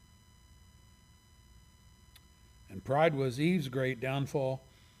 And pride was Eve's great downfall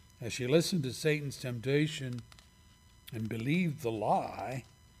as she listened to Satan's temptation and believed the lie.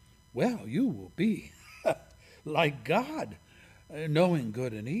 Well, you will be like God, knowing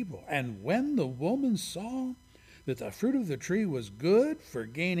good and evil. And when the woman saw that the fruit of the tree was good for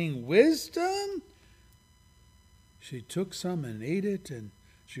gaining wisdom, she took some and ate it, and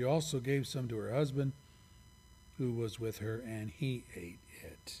she also gave some to her husband who was with her, and he ate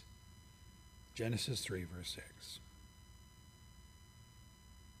it. Genesis 3, verse 6.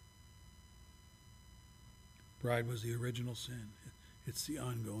 Pride was the original sin. It's the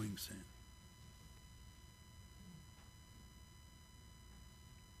ongoing sin.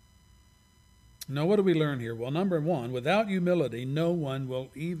 Now, what do we learn here? Well, number one, without humility, no one will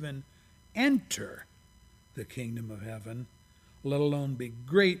even enter the kingdom of heaven, let alone be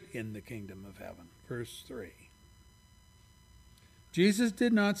great in the kingdom of heaven. Verse 3. Jesus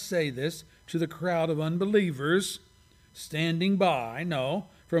did not say this to the crowd of unbelievers standing by, no,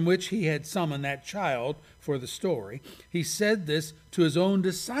 from which he had summoned that child for the story. He said this to his own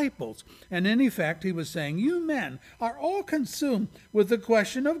disciples. And in effect, he was saying, you men are all consumed with the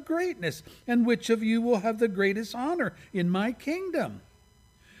question of greatness, and which of you will have the greatest honor in my kingdom?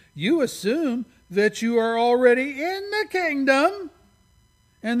 You assume that you are already in the kingdom,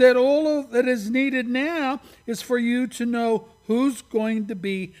 and that all that is needed now is for you to know who's going to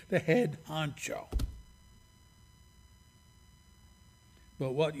be the head honcho.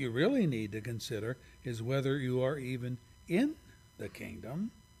 But what you really need to consider is whether you are even in the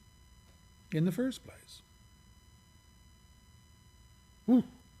kingdom in the first place. Whew,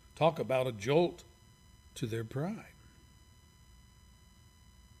 talk about a jolt to their pride.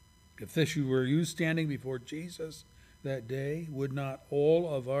 If this were you standing before Jesus that day, would not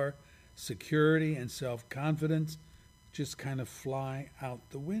all of our security and self-confidence just kind of fly out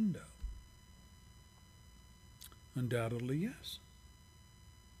the window? Undoubtedly, yes.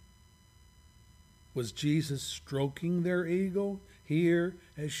 Was Jesus stroking their ego here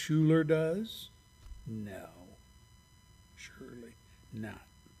as Schuller does? No, surely not.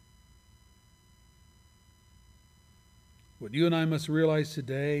 What you and I must realize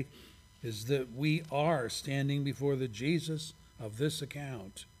today is that we are standing before the Jesus of this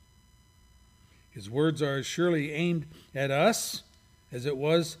account. His words are as surely aimed at us as it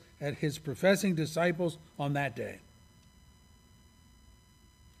was at his professing disciples on that day.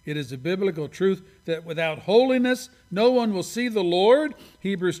 It is a biblical truth that without holiness, no one will see the Lord,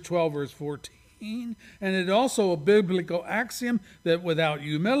 Hebrews 12, verse 14. And it is also a biblical axiom that without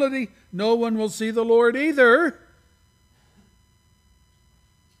humility, no one will see the Lord either.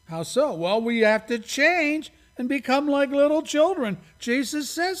 How so? Well, we have to change and become like little children. Jesus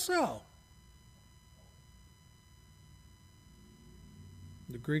says so.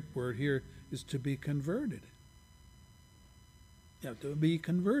 The Greek word here is to be converted. You have to be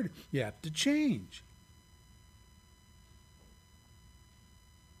converted. You have to change.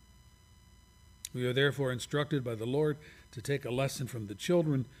 We are therefore instructed by the Lord to take a lesson from the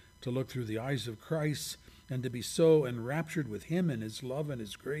children, to look through the eyes of Christ, and to be so enraptured with him and his love and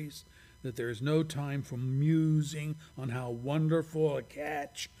his grace that there is no time for musing on how wonderful a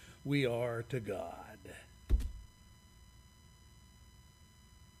catch we are to God.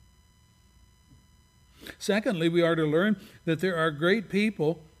 Secondly, we are to learn that there are great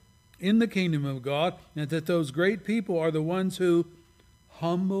people in the kingdom of God, and that those great people are the ones who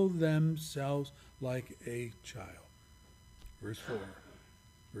humble themselves like a child. Verse 4.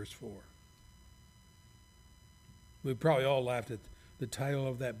 Verse 4. We probably all laughed at the title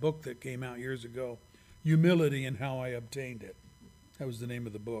of that book that came out years ago, Humility and How I Obtained It. That was the name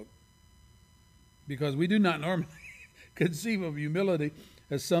of the book. Because we do not normally conceive of humility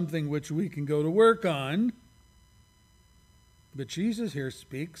as something which we can go to work on. But Jesus here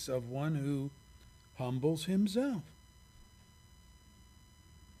speaks of one who humbles himself.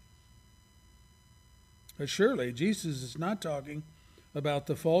 But surely Jesus is not talking about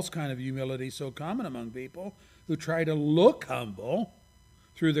the false kind of humility so common among people who try to look humble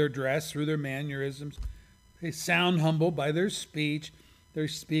through their dress, through their mannerisms. They sound humble by their speech. They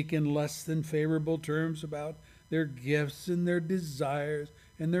speak in less than favorable terms about their gifts and their desires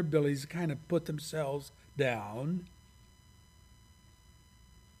and their abilities to kind of put themselves down.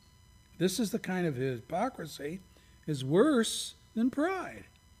 This is the kind of hypocrisy is worse than pride.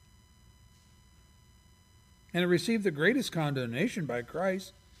 And it received the greatest condemnation by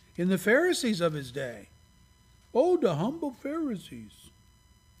Christ in the Pharisees of his day. Oh, the humble Pharisees.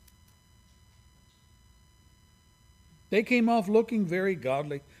 They came off looking very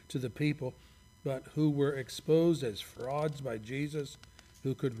godly to the people, but who were exposed as frauds by Jesus,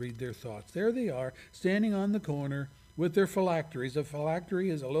 who could read their thoughts. There they are, standing on the corner with their phylacteries. A phylactery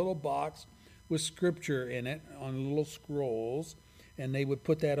is a little box with scripture in it on little scrolls, and they would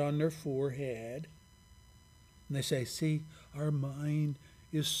put that on their forehead. And they say, see, our mind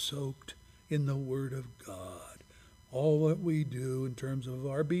is soaked in the Word of God. All that we do in terms of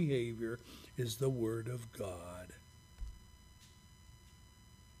our behavior is the Word of God.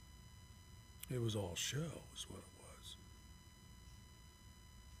 It was all show, is what it was.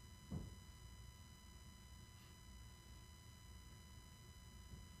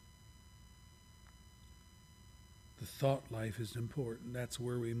 The thought life is important. That's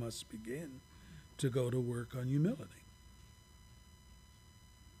where we must begin to go to work on humility.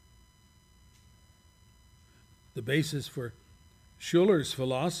 The basis for Schuller's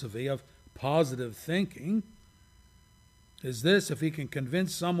philosophy of positive thinking is this: if he can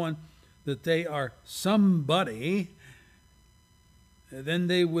convince someone that they are somebody, then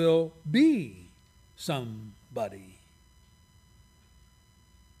they will be somebody.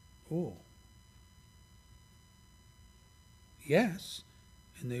 Oh. Yes,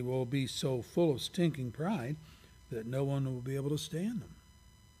 and they will be so full of stinking pride that no one will be able to stand them.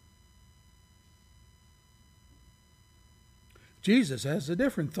 Jesus has a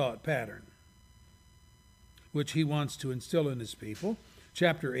different thought pattern, which he wants to instill in his people.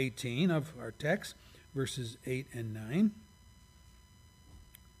 Chapter 18 of our text, verses 8 and 9.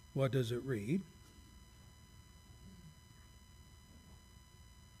 What does it read?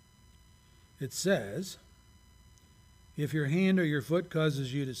 It says, if your hand or your foot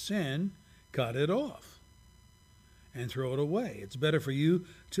causes you to sin, cut it off and throw it away. It's better for you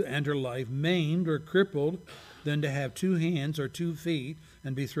to enter life maimed or crippled than to have 2 hands or 2 feet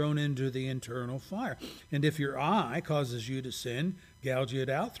and be thrown into the eternal fire. And if your eye causes you to sin, gouge it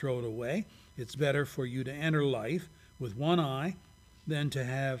out, throw it away. It's better for you to enter life with 1 eye than to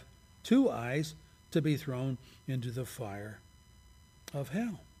have 2 eyes to be thrown into the fire of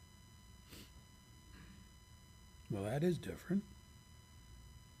hell. Well, that is different.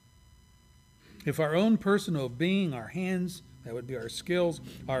 If our own personal being, our hands, that would be our skills,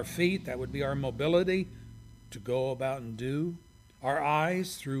 our feet, that would be our mobility, to go about and do, our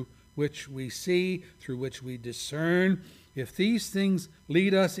eyes through which we see, through which we discern, if these things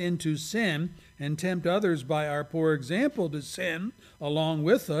lead us into sin and tempt others by our poor example to sin along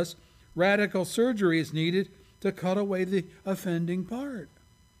with us, radical surgery is needed to cut away the offending part.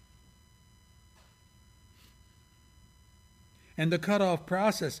 And the cutoff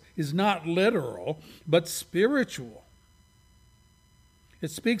process is not literal, but spiritual.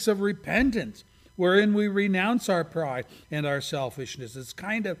 It speaks of repentance, wherein we renounce our pride and our selfishness. It's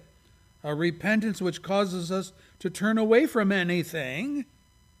kind of a repentance which causes us to turn away from anything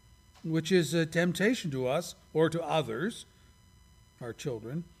which is a temptation to us or to others, our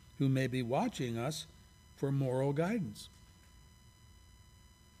children, who may be watching us for moral guidance.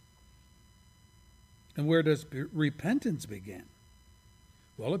 And where does repentance begin?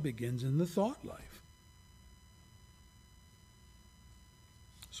 Well, it begins in the thought life.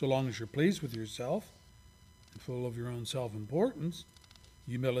 So long as you're pleased with yourself and full of your own self-importance,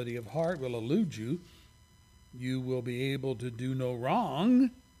 humility of heart will elude you. You will be able to do no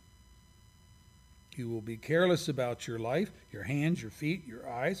wrong. You will be careless about your life, your hands, your feet, your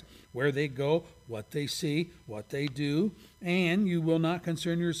eyes, where they go, what they see, what they do, and you will not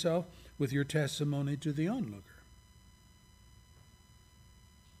concern yourself with your testimony to the onlooker.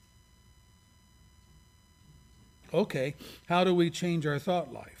 Okay, how do we change our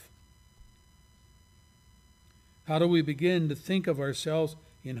thought life? How do we begin to think of ourselves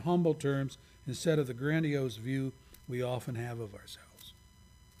in humble terms instead of the grandiose view we often have of ourselves?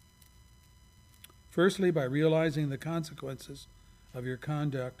 Firstly, by realizing the consequences of your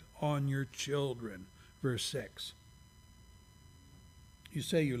conduct on your children. Verse 6. You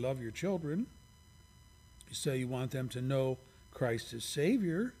say you love your children. You say you want them to know Christ as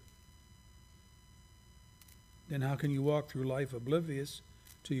Savior. Then how can you walk through life oblivious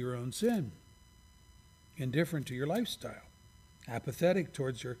to your own sin, indifferent to your lifestyle, apathetic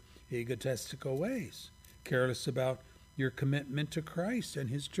towards your egotistical ways, careless about your commitment to Christ and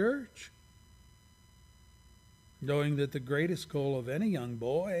His church, knowing that the greatest goal of any young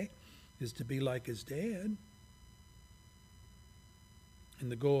boy is to be like his dad,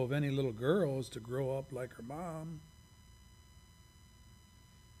 and the goal of any little girl is to grow up like her mom?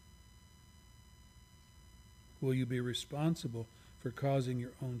 Will you be responsible for causing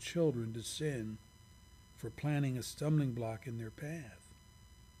your own children to sin, for planting a stumbling block in their path?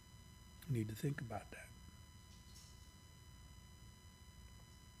 You need to think about that.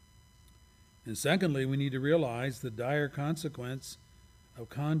 And secondly, we need to realize the dire consequence of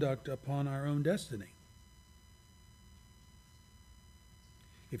conduct upon our own destiny.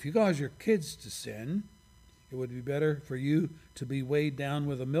 If you cause your kids to sin, it would be better for you to be weighed down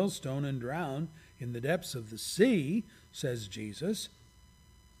with a millstone and drowned in the depths of the sea, says Jesus.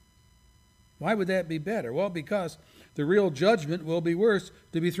 Why would that be better? Well, because the real judgment will be worse,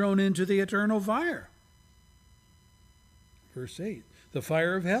 to be thrown into the eternal fire. Verse 8, the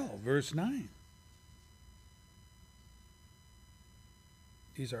fire of hell. Verse 9.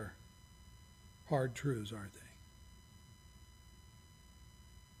 These are hard truths, aren't they?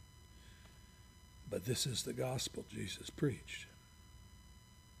 But this is the gospel Jesus preached.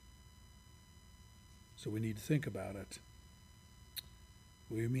 So we need to think about it.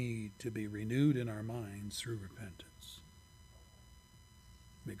 We need to be renewed in our minds through repentance.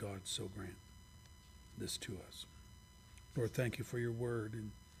 May God so grant this to us. Lord, thank you for your word,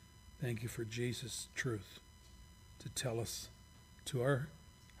 and thank you for Jesus' truth to tell us, to our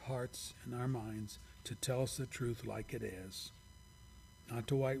hearts and our minds, to tell us the truth like it is, not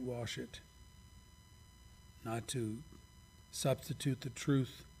to whitewash it, not to substitute the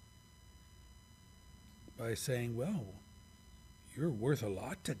truth by saying, well, you're worth a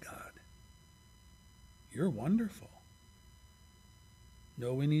lot to God. You're wonderful.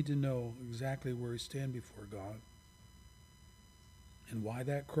 No, we need to know exactly where we stand before God and why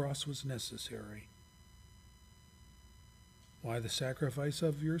that cross was necessary. Why the sacrifice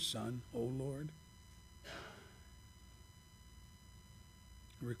of your Son, O Lord,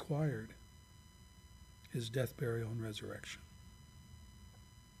 required His death, burial, and resurrection.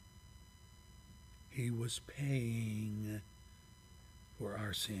 He was paying for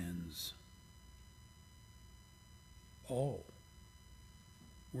our sins. Oh,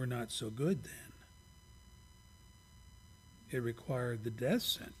 we're not so good then. It required the death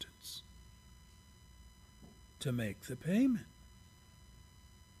sentence to make the payment.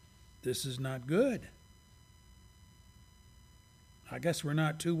 This is not good. I guess we're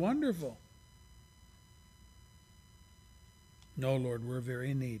not too wonderful. No, Lord, we're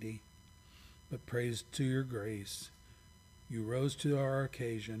very needy, but praise to your grace. You rose to our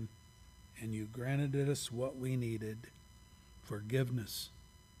occasion, and you granted us what we needed, forgiveness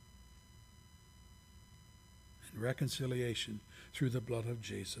and reconciliation through the blood of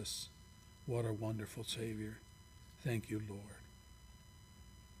Jesus. What a wonderful Savior. Thank you, Lord.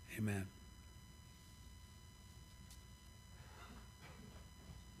 Amen.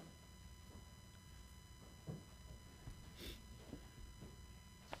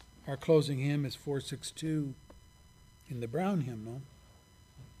 Our closing hymn is 462 in the brown hymnal.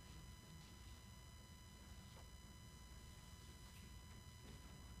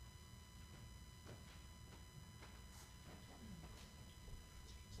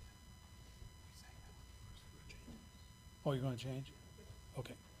 Oh, you're going to change?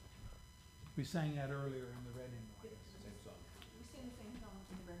 Okay. We sang that earlier in the red hymnal, I guess. We sing the same song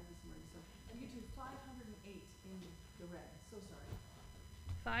in the red this morning, so you do 508 in the red. So sorry.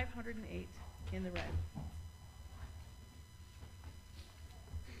 508 in the red.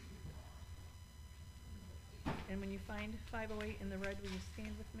 And when you find 508 in the red, will you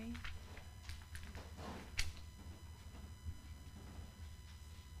stand with me?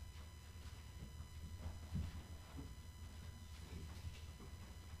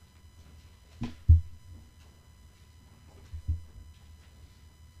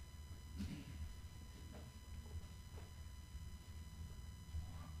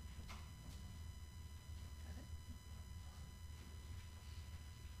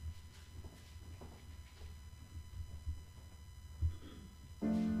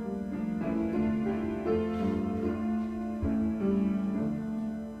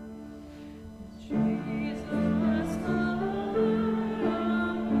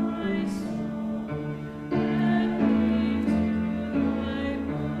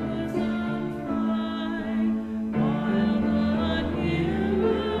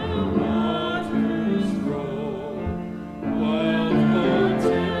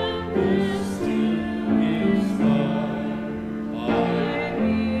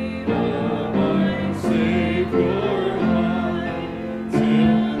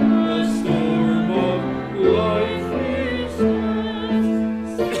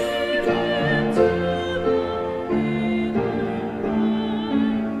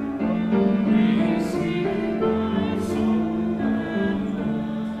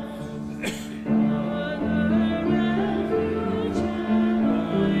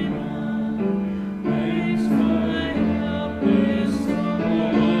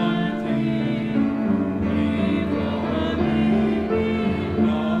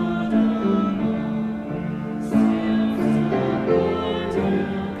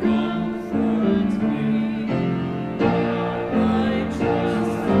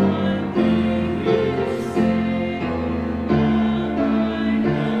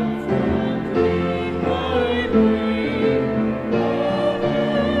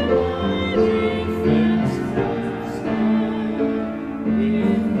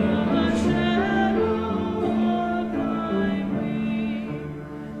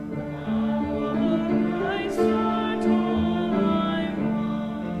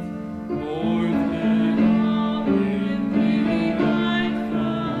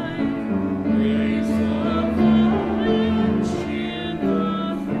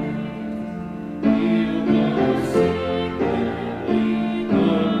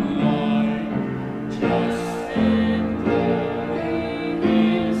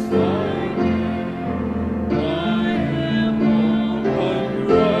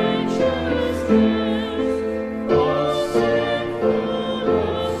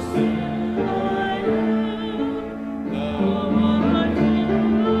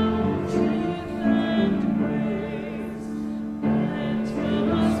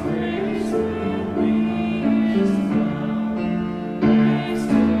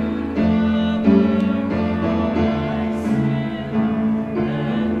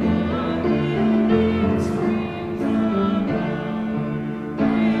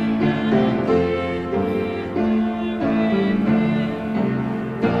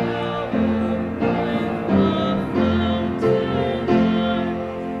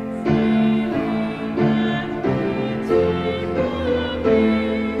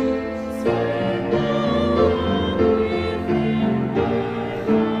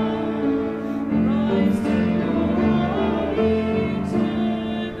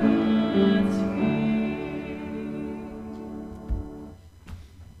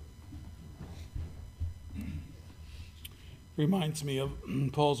 Reminds me of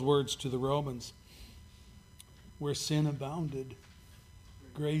Paul's words to the Romans. Where sin abounded,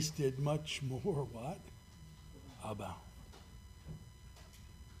 grace did much more what? Abound.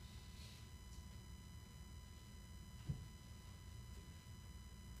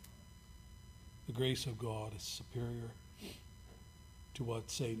 The grace of God is superior to what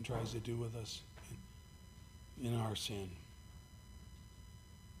Satan tries to do with us in our sin.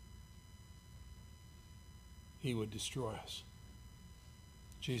 He would destroy us.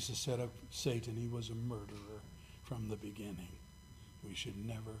 Jesus said of Satan, he was a murderer from the beginning. We should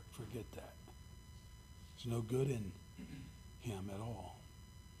never forget that. There's no good in him at all.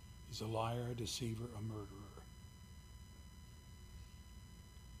 He's a liar, a deceiver, a murderer.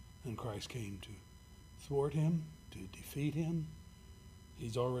 And Christ came to thwart him, to defeat him.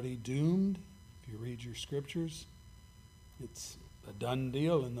 He's already doomed. If you read your scriptures, it's a done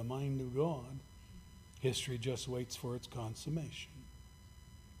deal in the mind of God. History just waits for its consummation.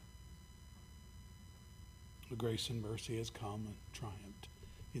 The grace and mercy has come and triumphed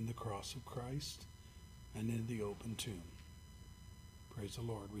in the cross of Christ and in the open tomb. Praise the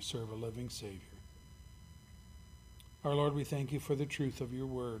Lord. We serve a living Savior. Our Lord, we thank you for the truth of your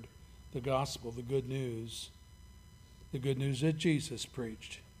word, the gospel, the good news that Jesus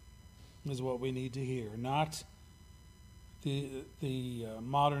preached is what we need to hear, not the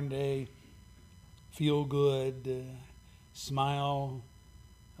modern day feel good, smile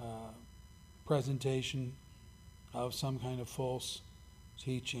presentation of some kind of false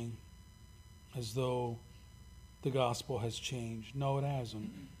teaching as though the gospel has changed. No, it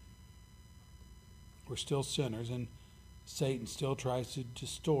hasn't. We're still sinners, and Satan still tries to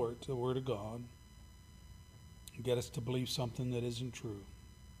distort the Word of God and get us to believe something that isn't true.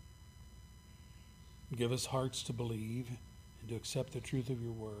 Give us hearts to believe and to accept the truth of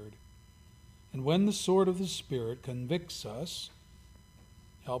your Word. And when the sword of the Spirit convicts us,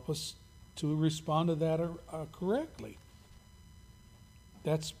 help us to respond to that correctly.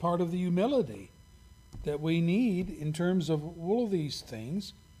 That's part of the humility that we need in terms of all of these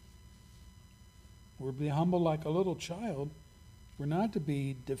things. We're to be humble like a little child. We're not to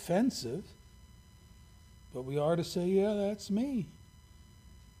be defensive, but we are to say, yeah, that's me.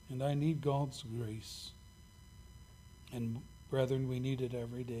 And I need God's grace. And brethren, we need it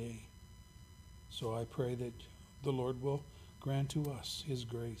every day. So I pray that the Lord will grant to us his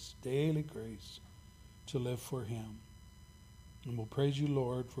grace, daily grace, to live for him. And we'll praise you,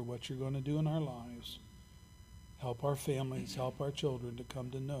 Lord, for what you're going to do in our lives. Help our families, help our children to come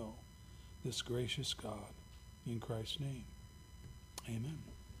to know this gracious God. In Christ's name, amen.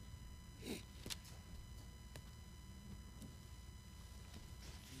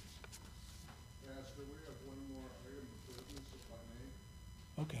 Pastor, we have one more item of business, if I may.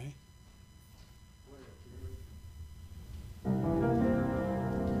 Okay. Way up here.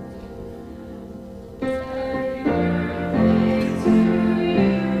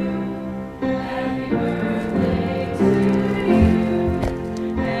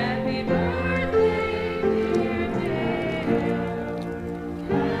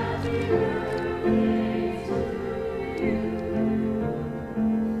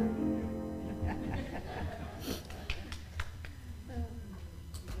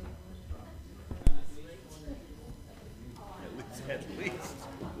 At least.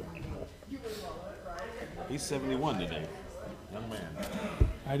 He's 71 today. Young man.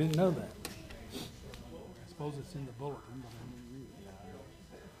 I didn't know that. I suppose it's in the bulletin, but I didn't